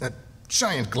 It's a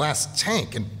giant glass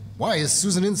tank, and why is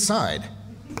Susan inside?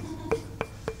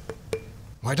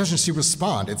 Why doesn't she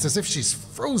respond? It's as if she's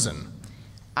frozen.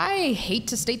 I hate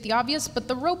to state the obvious, but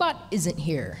the robot isn't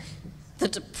here. The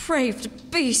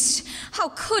depraved beast! How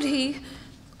could he?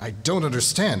 I don't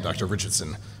understand, Dr.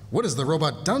 Richardson. What has the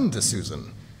robot done to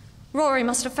Susan? Rory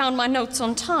must have found my notes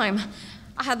on time.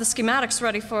 I had the schematics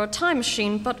ready for a time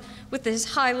machine, but with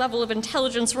this high level of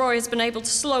intelligence, Rory has been able to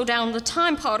slow down the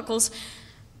time particles.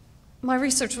 My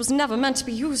research was never meant to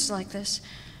be used like this.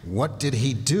 What did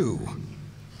he do?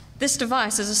 This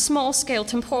device is a small-scale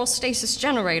temporal stasis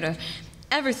generator.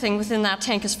 Everything within that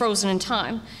tank is frozen in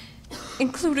time,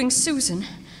 including Susan.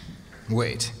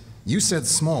 Wait, you said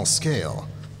small scale.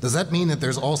 Does that mean that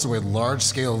there's also a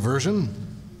large-scale version?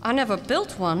 I never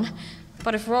built one,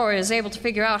 but if Rory is able to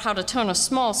figure out how to turn a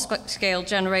small-scale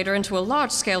generator into a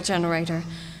large-scale generator...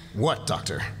 What,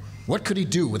 Doctor? What could he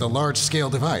do with a large-scale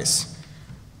device?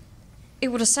 It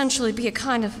would essentially be a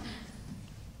kind of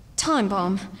time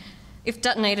bomb. If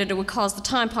detonated, it would cause the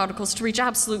time particles to reach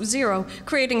absolute zero,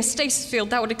 creating a stasis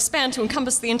field that would expand to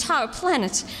encompass the entire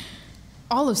planet.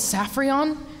 All of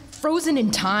Saffron? Frozen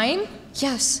in time?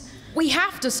 Yes. We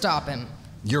have to stop him.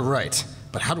 You're right,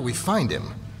 but how do we find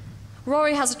him?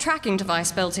 Rory has a tracking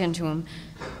device built into him.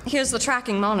 Here's the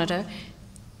tracking monitor.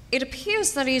 It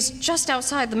appears that he's just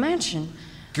outside the mansion.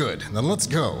 Good, then let's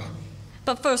go.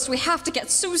 But first, we have to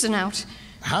get Susan out.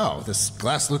 How? This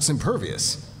glass looks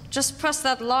impervious. Just press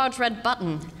that large red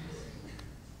button.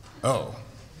 Oh.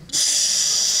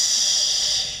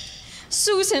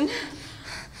 Susan!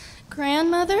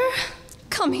 Grandmother?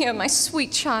 Come here, my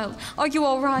sweet child. Are you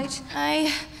all right?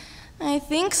 I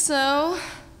think so.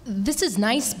 This is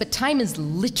nice, but time is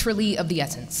literally of the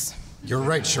essence. You're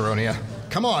right, Sharonia.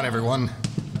 Come on, everyone.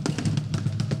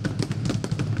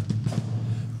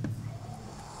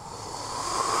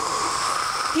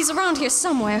 He's around here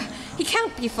somewhere. He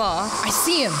can't be far. I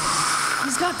see him.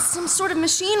 He's got some sort of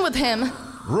machine with him.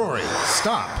 Rory,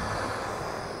 stop.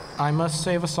 I must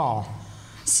save us all.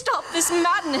 Stop this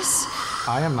madness.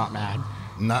 I am not mad.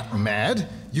 Not mad?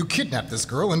 You kidnapped this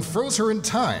girl and froze her in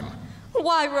time.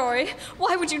 Why, Rory?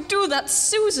 Why would you do that to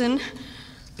Susan?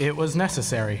 It was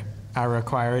necessary. I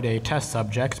required a test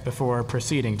subject before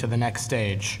proceeding to the next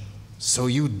stage. So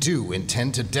you do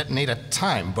intend to detonate a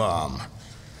time bomb?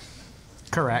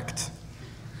 Correct.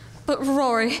 But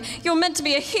Rory, you're meant to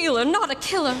be a healer, not a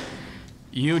killer.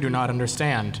 You do not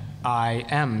understand. I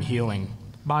am healing.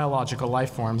 Biological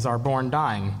life forms are born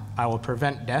dying. I will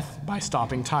prevent death by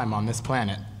stopping time on this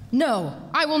planet. No,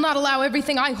 I will not allow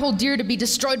everything I hold dear to be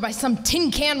destroyed by some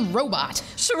tin can robot.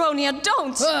 Sharonia,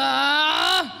 don't!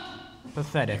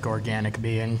 Pathetic organic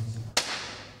being.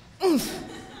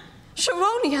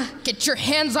 Sharonia! Get your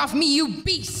hands off me, you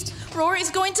beast! Rory's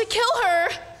going to kill her!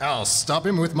 I'll stop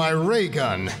him with my ray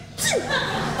gun.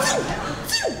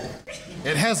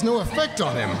 It has no effect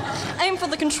on him. Aim for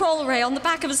the control array on the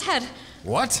back of his head.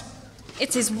 What?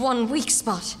 It's his one weak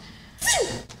spot.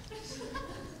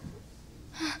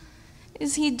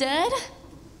 Is he dead?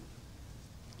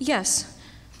 Yes.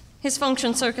 His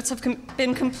function circuits have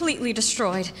been completely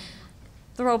destroyed.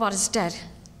 The robot is dead.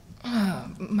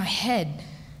 My head.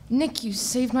 Nick, you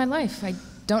saved my life. I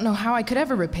don't know how I could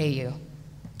ever repay you.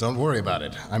 Don't worry about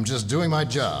it. I'm just doing my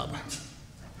job.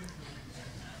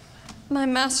 My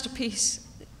masterpiece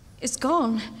is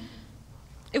gone.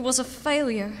 It was a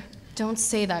failure. Don't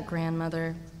say that,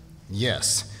 Grandmother.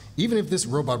 Yes. Even if this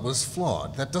robot was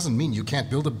flawed, that doesn't mean you can't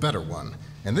build a better one.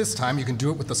 And this time you can do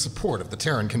it with the support of the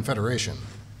Terran Confederation.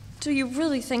 Do you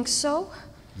really think so?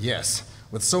 Yes.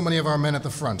 With so many of our men at the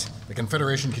front, the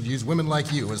Confederation could use women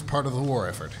like you as part of the war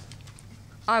effort.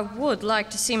 I would like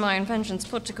to see my inventions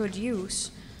put to good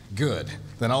use. Good.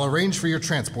 Then I'll arrange for your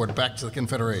transport back to the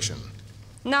Confederation.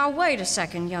 Now wait a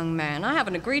second, young man. I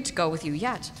haven't agreed to go with you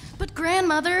yet. But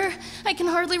Grandmother, I can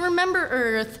hardly remember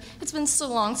Earth. It's been so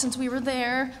long since we were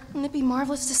there. Wouldn't it be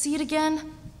marvelous to see it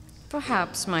again?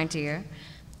 Perhaps, my dear.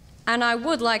 And I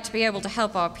would like to be able to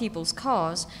help our people's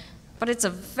cause, but it's a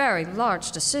very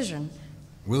large decision.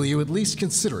 Will you at least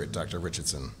consider it, Dr.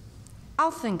 Richardson? I'll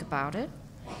think about it.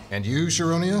 And you,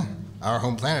 Sharonia? Our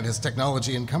home planet has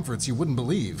technology and comforts you wouldn't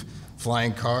believe.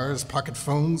 Flying cars, pocket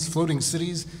phones, floating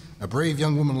cities. A brave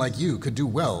young woman like you could do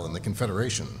well in the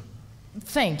Confederation.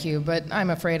 Thank you, but I'm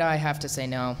afraid I have to say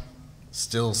no.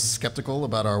 Still skeptical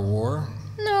about our war?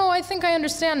 No, I think I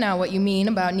understand now what you mean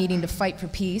about needing to fight for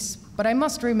peace, but I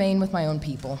must remain with my own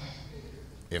people.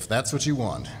 If that's what you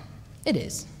want. It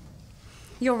is.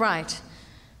 You're right.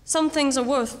 Some things are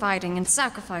worth fighting and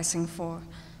sacrificing for.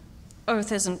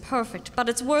 Earth isn't perfect, but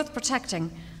it's worth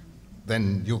protecting.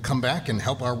 Then you'll come back and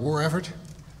help our war effort?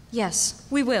 Yes,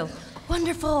 we will.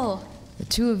 Wonderful. The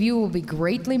two of you will be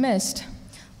greatly missed.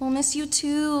 We'll miss you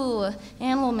too.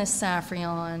 And we'll miss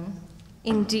Saffron.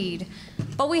 Indeed.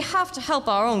 But we have to help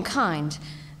our own kind.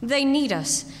 They need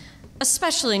us.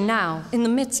 Especially now, in the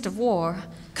midst of war.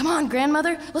 Come on,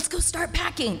 Grandmother. Let's go start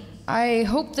packing. I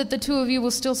hope that the two of you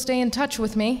will still stay in touch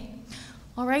with me.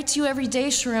 I'll write to you every day,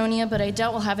 Sharonia, but I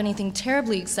doubt we'll have anything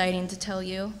terribly exciting to tell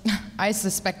you. I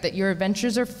suspect that your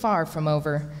adventures are far from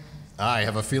over. I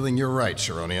have a feeling you're right,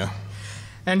 Sharonia.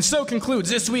 And so concludes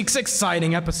this week's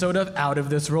exciting episode of Out of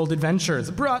This World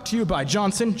Adventures, brought to you by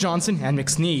Johnson, Johnson, and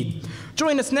McSneed.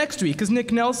 Join us next week as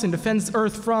Nick Nelson defends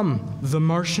Earth from the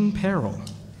Martian peril.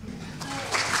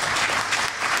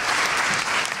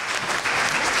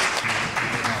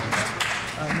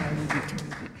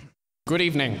 Good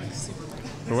evening.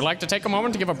 We would like to take a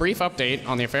moment to give a brief update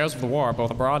on the affairs of the war, both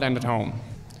abroad and at home.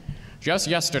 Just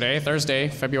yesterday, Thursday,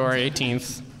 February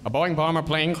 18th, a Boeing bomber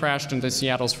plane crashed into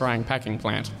Seattle's frying packing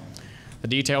plant. The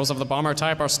details of the bomber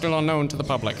type are still unknown to the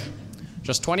public.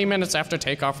 Just 20 minutes after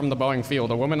takeoff from the Boeing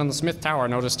field, a woman in the Smith Tower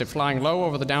noticed it flying low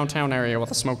over the downtown area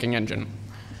with a smoking engine.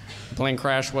 The plane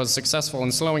crash was successful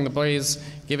in slowing the blaze,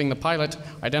 giving the pilot,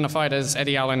 identified as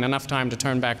Eddie Allen, enough time to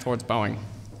turn back towards Boeing.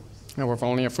 However,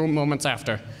 only a few moments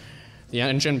after, the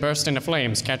engine burst into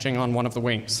flames, catching on one of the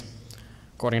wings.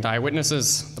 According to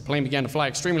eyewitnesses, the plane began to fly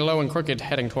extremely low and crooked,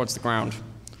 heading towards the ground.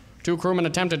 2 crewmen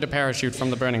attempted to parachute from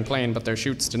the burning plane, but their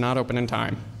chutes did not open in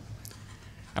time.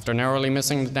 After narrowly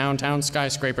missing the downtown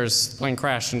skyscrapers, the plane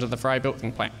crashed into the Fry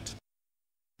building plant.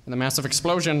 In the massive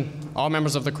explosion, all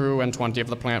members of the crew and 20 of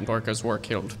the plant workers were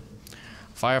killed.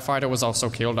 A firefighter was also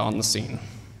killed on the scene.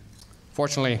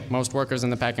 Fortunately, most workers in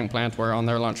the packing plant were on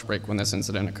their lunch break when this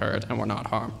incident occurred and were not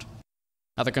harmed.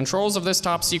 At the controls of this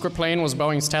top-secret plane was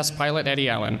Boeing's test pilot, Eddie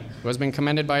Allen, who has been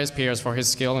commended by his peers for his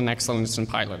skill and excellence in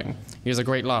piloting. He is a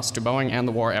great loss to Boeing and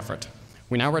the war effort.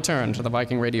 We now return to the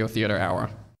Viking Radio Theater Hour.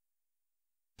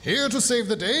 Here to save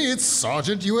the day, it's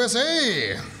Sergeant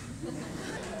U.S.A.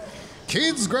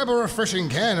 Kids, grab a refreshing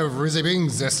can of Rizzy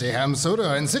Bing's zesty ham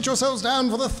soda and sit yourselves down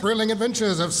for the thrilling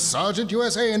adventures of Sergeant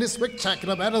U.S.A. and his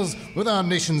spectacular battles with our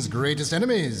nation's greatest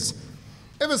enemies.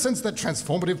 Ever since that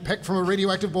transformative peck from a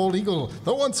radioactive bald eagle,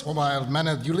 the once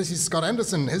mild-mannered Ulysses Scott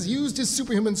Anderson has used his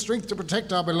superhuman strength to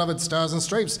protect our beloved Stars and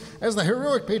Stripes as the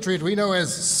heroic patriot we know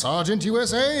as Sergeant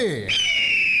U.S.A.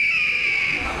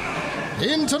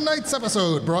 In tonight's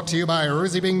episode, brought to you by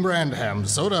Rizzy Bing brand ham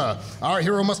soda, our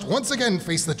hero must once again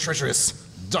face the treacherous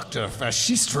Dr.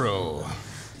 Fascistro.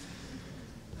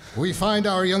 We find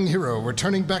our young hero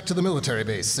returning back to the military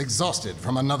base, exhausted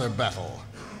from another battle.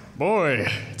 Boy,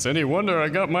 it's any wonder I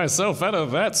got myself out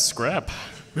of that scrap.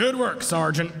 Good work,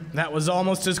 Sergeant. That was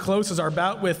almost as close as our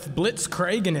bout with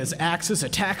Blitzkrieg and his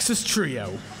Axis-Ataxis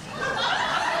trio.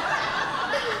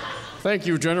 Thank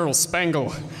you, General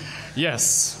Spangle.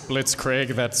 Yes,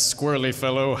 Blitzkrieg, that squirrely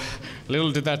fellow.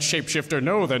 Little did that shapeshifter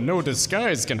know that no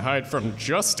disguise can hide from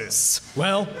justice.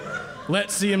 Well,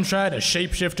 let's see him try to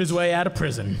shapeshift his way out of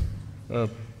prison. Well,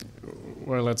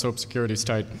 let's hope security's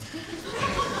tight.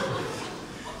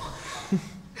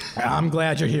 I'm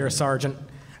glad you're here, Sergeant.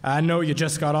 I know you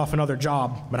just got off another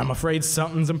job, but I'm afraid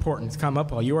something's important to come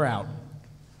up while you were out.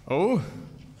 Oh?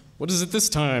 What is it this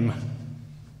time?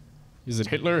 Is it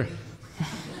Hitler?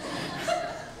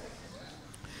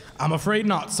 I'm afraid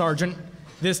not, Sergeant.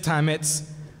 This time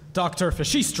it's Dr.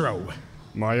 Fascistro.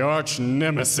 My arch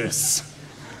nemesis.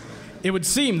 It would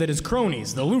seem that his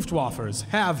cronies, the Luftwaffers,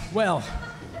 have, well,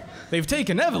 they've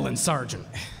taken Evelyn, Sergeant.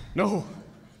 No,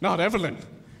 not Evelyn.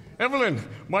 Evelyn,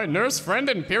 my nurse friend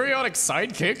and periodic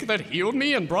sidekick that healed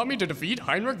me and brought me to defeat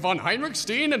Heinrich von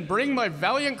Heinrichstein and bring my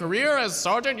valiant career as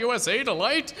Sergeant U.S.A. to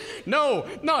light? No,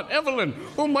 not Evelyn,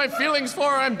 whom my feelings for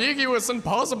are ambiguous and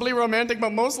possibly romantic,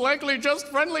 but most likely just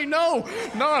friendly. No,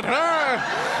 not her.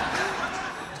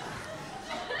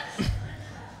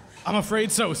 I'm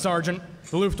afraid so, Sergeant.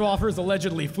 The Luftwaffers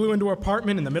allegedly flew into her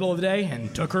apartment in the middle of the day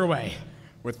and took her away.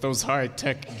 With those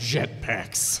high-tech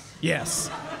jetpacks. Yes.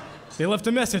 They left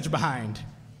a message behind.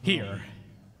 Here.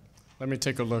 Let me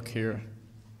take a look here.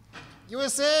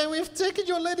 U.S.A., we've taken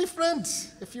your lady friend.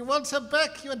 If you want her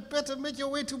back, you had better make your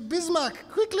way to Bismarck,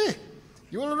 quickly.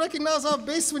 You will recognize our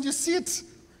base when you see it.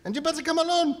 And you better come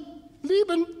alone.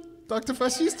 Lieben, Dr.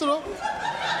 Fascistro.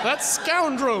 That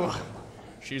scoundrel!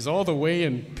 She's all the way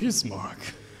in Bismarck.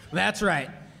 That's right.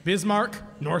 Bismarck,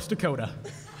 North Dakota.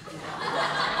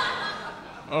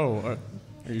 Oh,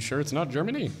 are you sure it's not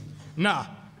Germany? Nah.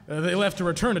 They left a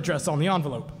return address on the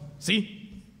envelope.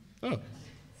 See? Oh.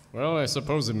 Well, I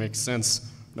suppose it makes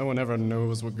sense. No one ever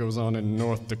knows what goes on in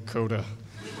North Dakota.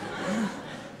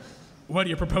 What do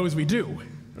you propose we do?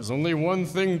 There's only one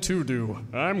thing to do.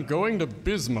 I'm going to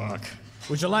Bismarck.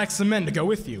 Would you like some men to go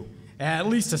with you? At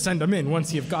least to send them in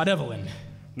once you've got Evelyn.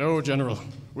 No, General.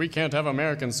 We can't have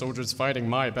American soldiers fighting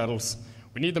my battles.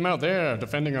 We need them out there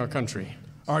defending our country.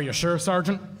 Are you sure,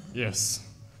 Sergeant? Yes.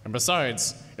 And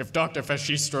besides, if Dr.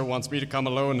 Fascistro wants me to come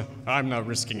alone, I'm not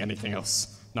risking anything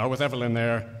else. Not with Evelyn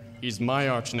there. He's my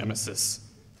arch nemesis.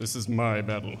 This is my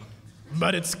battle.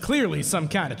 But it's clearly some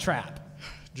kind of trap.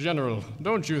 General,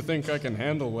 don't you think I can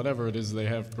handle whatever it is they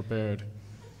have prepared?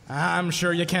 I'm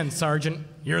sure you can, Sergeant.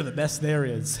 You're the best there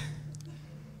is.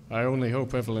 I only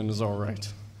hope Evelyn is all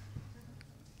right.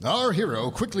 Our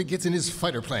hero quickly gets in his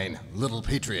fighter plane, Little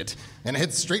Patriot, and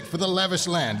heads straight for the lavish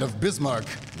land of Bismarck,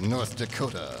 North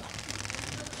Dakota.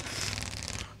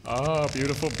 Ah,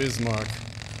 beautiful Bismarck.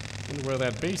 Wonder where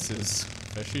that base is.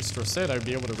 Fascistro said I'd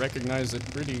be able to recognize it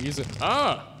pretty easy.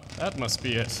 Ah, that must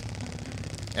be it.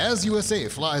 As U.S.A.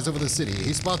 flies over the city,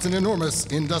 he spots an enormous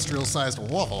industrial-sized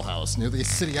Waffle House near the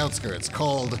city outskirts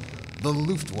called the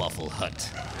Luftwaffe Hut.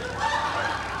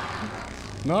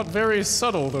 Not very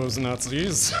subtle, those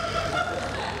Nazis.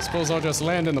 Suppose I'll just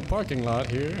land in the parking lot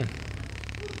here.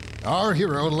 Our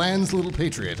hero lands Little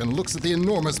Patriot and looks at the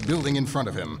enormous building in front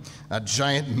of him. A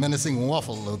giant, menacing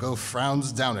waffle logo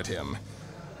frowns down at him.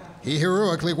 He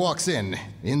heroically walks in.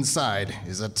 Inside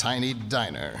is a tiny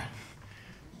diner.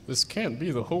 This can't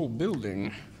be the whole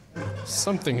building.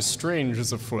 Something strange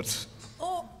is afoot.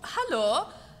 Oh, hello.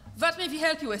 What may we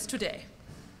help you with today?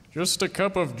 Just a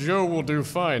cup of Joe will do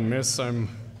fine, miss. I'm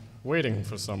waiting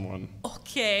for someone.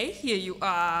 Okay, here you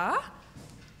are.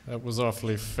 That was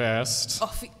awfully fast.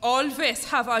 Oh, we always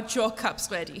have our Joe cups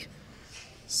ready.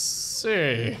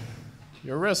 Say,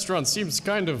 your restaurant seems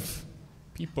kind of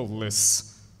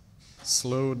people-less.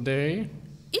 Slow day?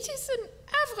 It is an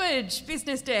average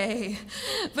business day.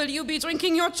 Will you be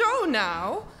drinking your Joe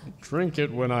now? Drink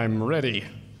it when I'm ready.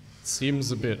 It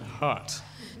seems a bit hot.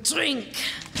 Drink!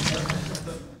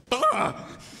 Ah!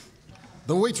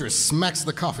 The waitress smacks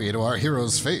the coffee into our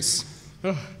hero's face.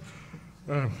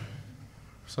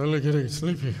 Suddenly getting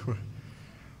sleepy.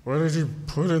 What did you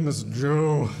put in this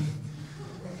Joe?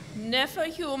 Never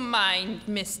you mind,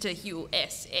 Mr.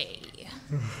 U.S.A.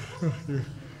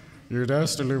 You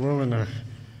dastardly woman.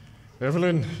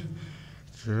 Evelyn.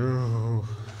 Joe.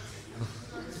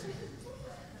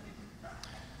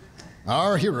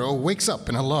 Our hero wakes up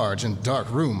in a large and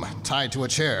dark room, tied to a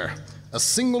chair. A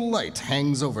single light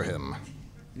hangs over him.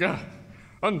 Yeah.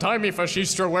 Untie me,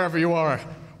 Fascistro, wherever you are.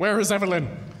 Where is Evelyn?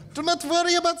 Do not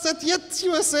worry about that yet,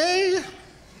 U.S.A.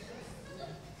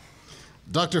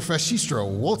 Dr. Fascistro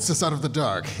waltzes out of the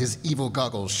dark. His evil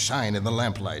goggles shine in the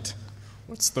lamplight.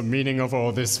 What's the meaning of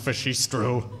all this,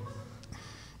 Fascistro?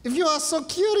 If you are so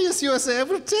curious, U.S.A., I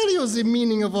will tell you the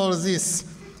meaning of all this.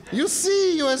 You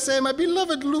see, U.S.A., my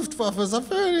beloved Luftwaffes are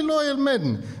very loyal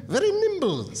men, very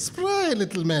nimble, spry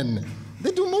little men.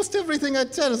 They do most everything I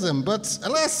tell them, but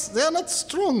alas, they are not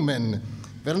strong men.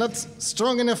 They're not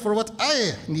strong enough for what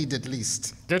I need, at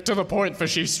least. Get to the point,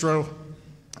 Fascistro.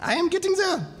 I am getting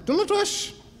there. Do not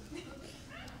rush.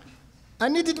 I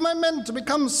needed my men to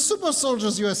become super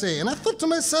soldiers, U.S.A., and I thought to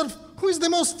myself, who is the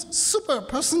most super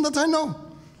person that I know?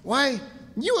 Why,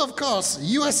 you, of course,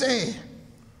 U.S.A.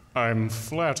 I'm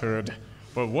flattered,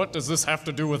 but what does this have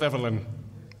to do with Evelyn?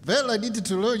 Well, I needed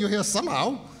to lure you here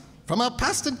somehow. From our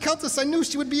past encounters, I knew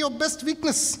she would be your best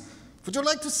weakness. Would you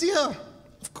like to see her?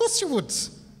 Of course you would.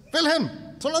 Wilhelm,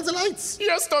 turn on the lights.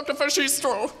 Yes, Dr.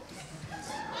 Fascistro.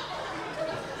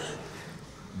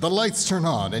 The lights turn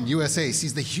on, and U.S.A.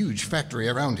 sees the huge factory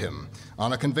around him.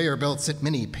 On a conveyor belt sit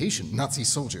many patient Nazi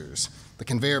soldiers. The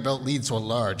conveyor belt leads to a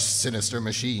large, sinister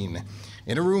machine.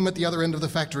 In a room at the other end of the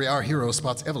factory, our hero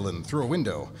spots Evelyn through a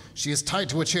window. She is tied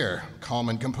to a chair, calm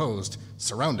and composed,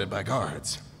 surrounded by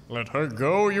guards. Let her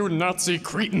go, you Nazi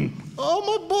cretin. Oh,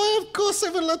 my boy, of course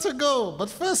I will let her go. But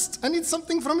first, I need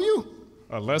something from you.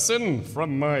 A lesson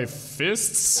from my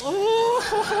fists? Oh,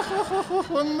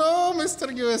 no,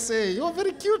 Mr. U.S.A. You're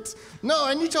very cute. No,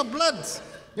 I need your blood.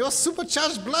 Your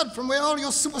supercharged blood from where all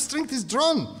your super strength is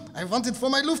drawn. I want it for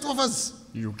my Luftwaffes.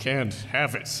 You can't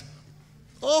have it.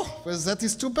 Oh, well, that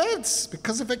is too bad.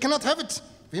 Because if I cannot have it,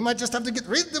 we might just have to get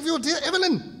rid of you, dear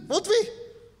Evelyn. Won't we?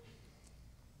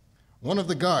 One of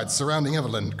the guards surrounding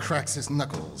Evelyn cracks his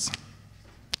knuckles.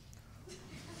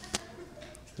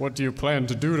 What do you plan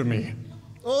to do to me?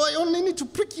 Oh, I only need to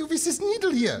prick you with this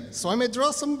needle here, so I may draw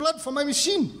some blood from my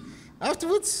machine.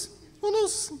 Afterwards, who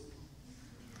knows?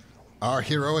 Our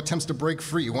hero attempts to break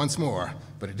free once more,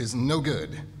 but it is no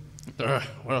good.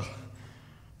 Well,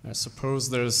 I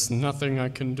suppose there's nothing I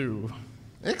can do.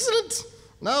 Excellent.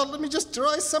 Now let me just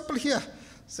draw a sample here.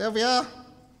 There we are.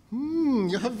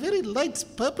 You have very light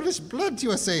purplish blood,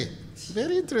 U.S.A.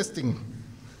 Very interesting.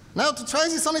 Now to try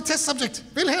this on a test subject.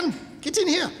 Wilhelm, get in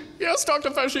here. Yes, Dr.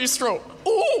 Fascistro.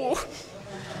 Oh!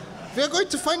 We are going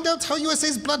to find out how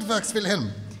U.S.A.'s blood works,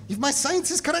 Wilhelm. If my science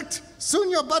is correct,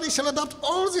 soon your body shall adopt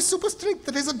all the super strength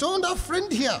that has adorned our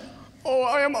friend here. Oh,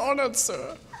 I am honored,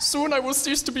 sir. Soon I will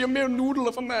cease to be a mere noodle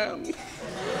of a man.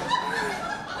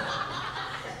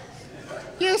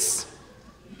 Yes,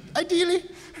 ideally.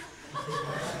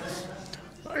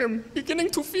 I am beginning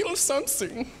to feel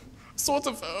something. Sort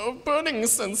of a burning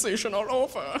sensation all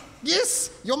over. Yes,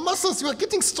 your muscles, you are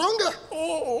getting stronger.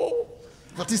 Oh.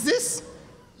 What is this?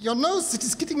 Your nose, it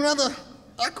is getting rather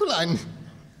aquiline.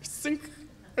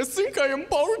 I think I am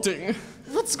balding.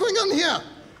 What's going on here?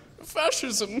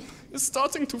 Fascism is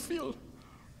starting to feel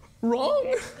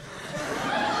wrong.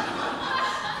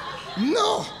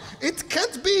 No, it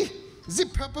can't be. The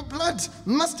purple blood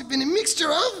must have been a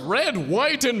mixture of... Red,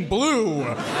 white, and blue.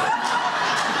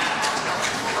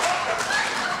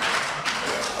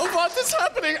 What is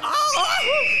happening?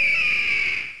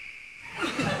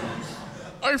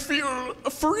 I feel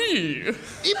free.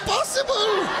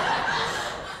 Impossible!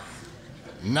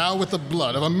 Now with the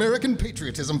blood of American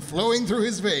patriotism flowing through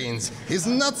his veins, his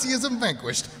Nazism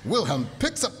vanquished, Wilhelm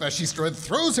picks up Fascistra and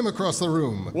throws him across the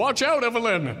room. Watch out,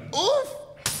 Evelyn! Oof!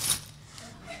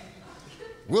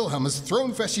 Wilhelm has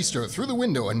thrown Fascistra through the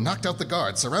window and knocked out the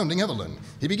guards surrounding Evelyn.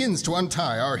 He begins to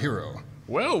untie our hero.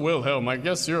 Well, Wilhelm, I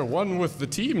guess you're one with the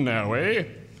team now, eh?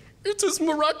 It is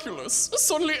miraculous.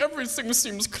 Suddenly everything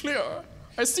seems clear.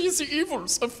 I see the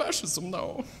evils of fascism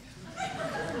now.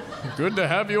 Good to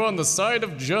have you on the side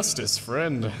of justice,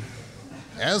 friend.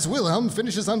 As Wilhelm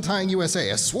finishes untying U.S.A.,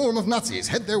 a swarm of Nazis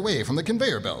head their way from the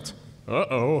conveyor belt.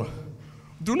 Uh-oh.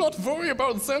 Do not worry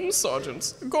about them,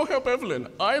 Sergeant. Go help Evelyn.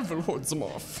 I will hold them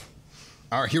off.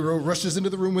 Our hero rushes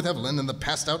into the room with Evelyn and the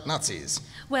passed-out Nazis.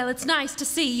 Well, it's nice to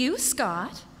see you,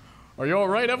 Scott. Are you all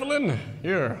right, Evelyn?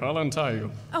 Here, I'll untie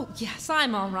you. Oh, yes,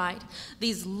 I'm all right.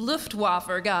 These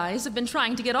Luftwaffe guys have been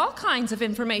trying to get all kinds of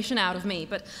information out of me,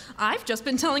 but I've just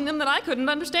been telling them that I couldn't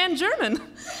understand German.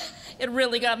 It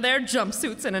really got their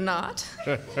jumpsuits in a knot.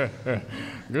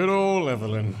 Good old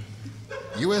Evelyn.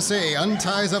 U.S.A.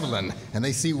 unties Evelyn, and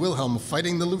they see Wilhelm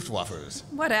fighting the Luftwaffers.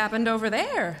 What happened over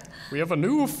there? We have a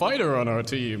new fighter on our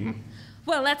team.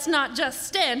 Well, let's not just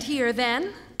stand here,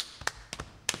 then.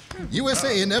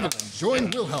 U.S.A. and Evelyn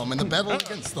join Wilhelm in the battle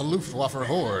against the Luftwaffe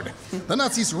horde. The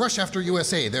Nazis rush after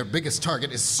U.S.A., their biggest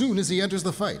target, as soon as he enters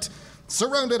the fight.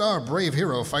 Surrounded, our brave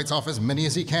hero fights off as many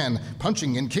as he can,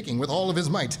 punching and kicking with all of his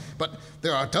might. But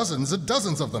there are dozens and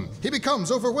dozens of them. He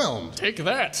becomes overwhelmed. Take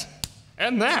that,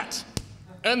 and that,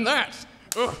 and that.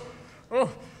 Oh,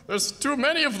 there's too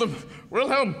many of them.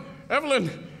 Wilhelm,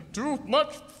 Evelyn, too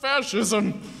much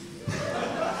fascism.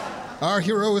 Our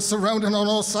hero is surrounded on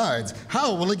all sides.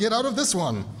 How will he get out of this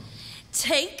one?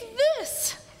 Take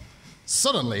this.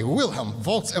 Suddenly, Wilhelm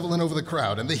vaults Evelyn over the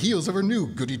crowd, and the heels of her new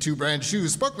Goody 2 brand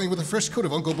shoes, sparkling with a fresh coat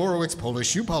of Uncle Borowick's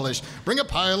Polish shoe polish, bring a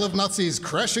pile of Nazis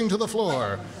crashing to the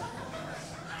floor.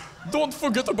 Don't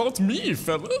forget about me,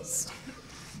 fellas.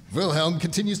 Wilhelm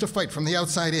continues to fight from the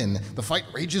outside in. The fight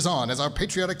rages on as our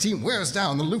patriotic team wears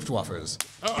down the Luftwaffers.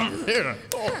 Here.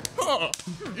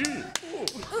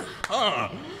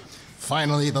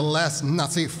 Finally, the last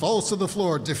Nazi falls to the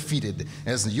floor defeated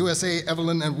as the U.S.A.,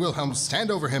 Evelyn, and Wilhelm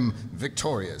stand over him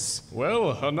victorious.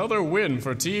 Well, another win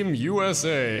for Team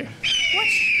USA.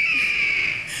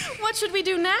 What should we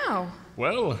do now?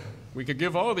 Well, we could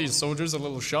give all these soldiers a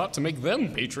little shot to make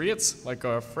them patriots, like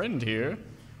our friend here.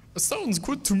 Sounds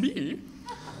good to me.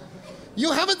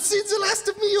 You haven't seen the last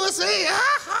of me, USA!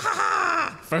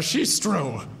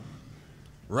 Fascistro!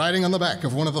 Riding on the back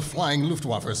of one of the flying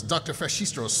Luftwaffers, Dr.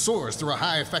 Fascistro soars through a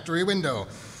high factory window.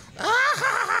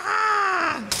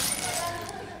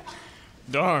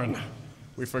 Darn,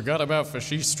 we forgot about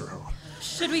Fascistro.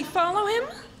 Should we follow him?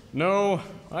 No,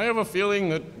 I have a feeling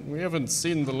that we haven't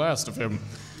seen the last of him.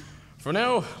 For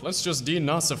now, let's just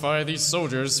denazify these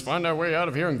soldiers, find our way out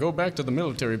of here, and go back to the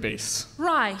military base.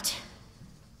 Right.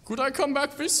 Could I come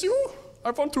back with you?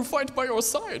 I want to fight by your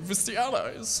side with the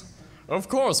Allies. Of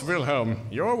course, Wilhelm.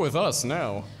 You're with us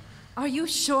now. Are you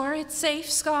sure it's safe,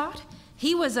 Scott?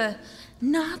 He was a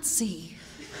Nazi.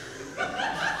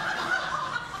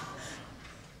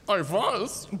 I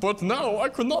was, but now I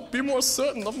could not be more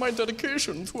certain of my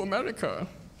dedication to America.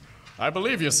 I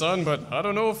believe you, son, but I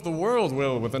don't know if the world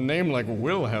will with a name like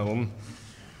Wilhelm.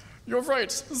 You're right,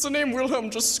 the name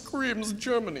Wilhelm just screams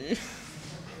Germany.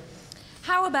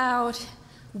 How about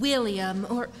William,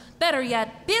 or better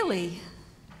yet, Billy?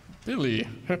 Billy?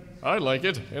 I like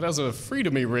it. It has a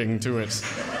freedomy ring to it.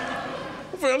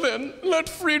 Well then, let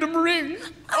freedom ring.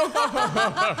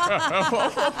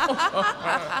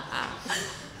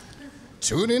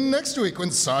 Tune in next week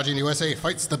when Sergeant USA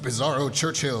fights the bizarro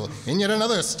Churchill in yet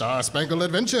another star-spangled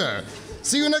adventure.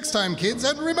 See you next time, kids,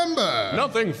 and remember...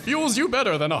 Nothing fuels you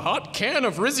better than a hot can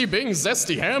of Rizzy Bing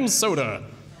Zesty Ham Soda.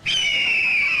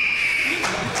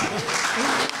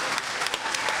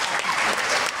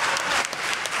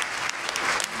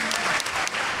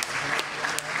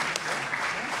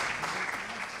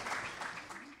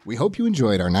 We hope you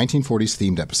enjoyed our 1940s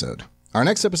themed episode. Our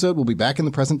next episode will be back in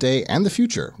the present day and the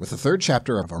future with the third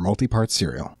chapter of our multi-part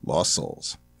serial, Lost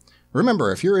Souls.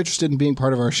 Remember, if you're interested in being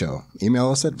part of our show, email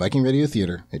us at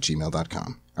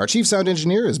vikingradiotheater@gmail.com. Our chief sound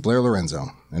engineer is Blair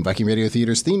Lorenzo, and Viking Radio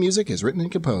Theater's theme music is written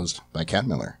and composed by Kat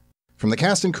Miller. From the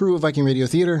cast and crew of Viking Radio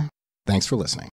Theater, thanks for listening.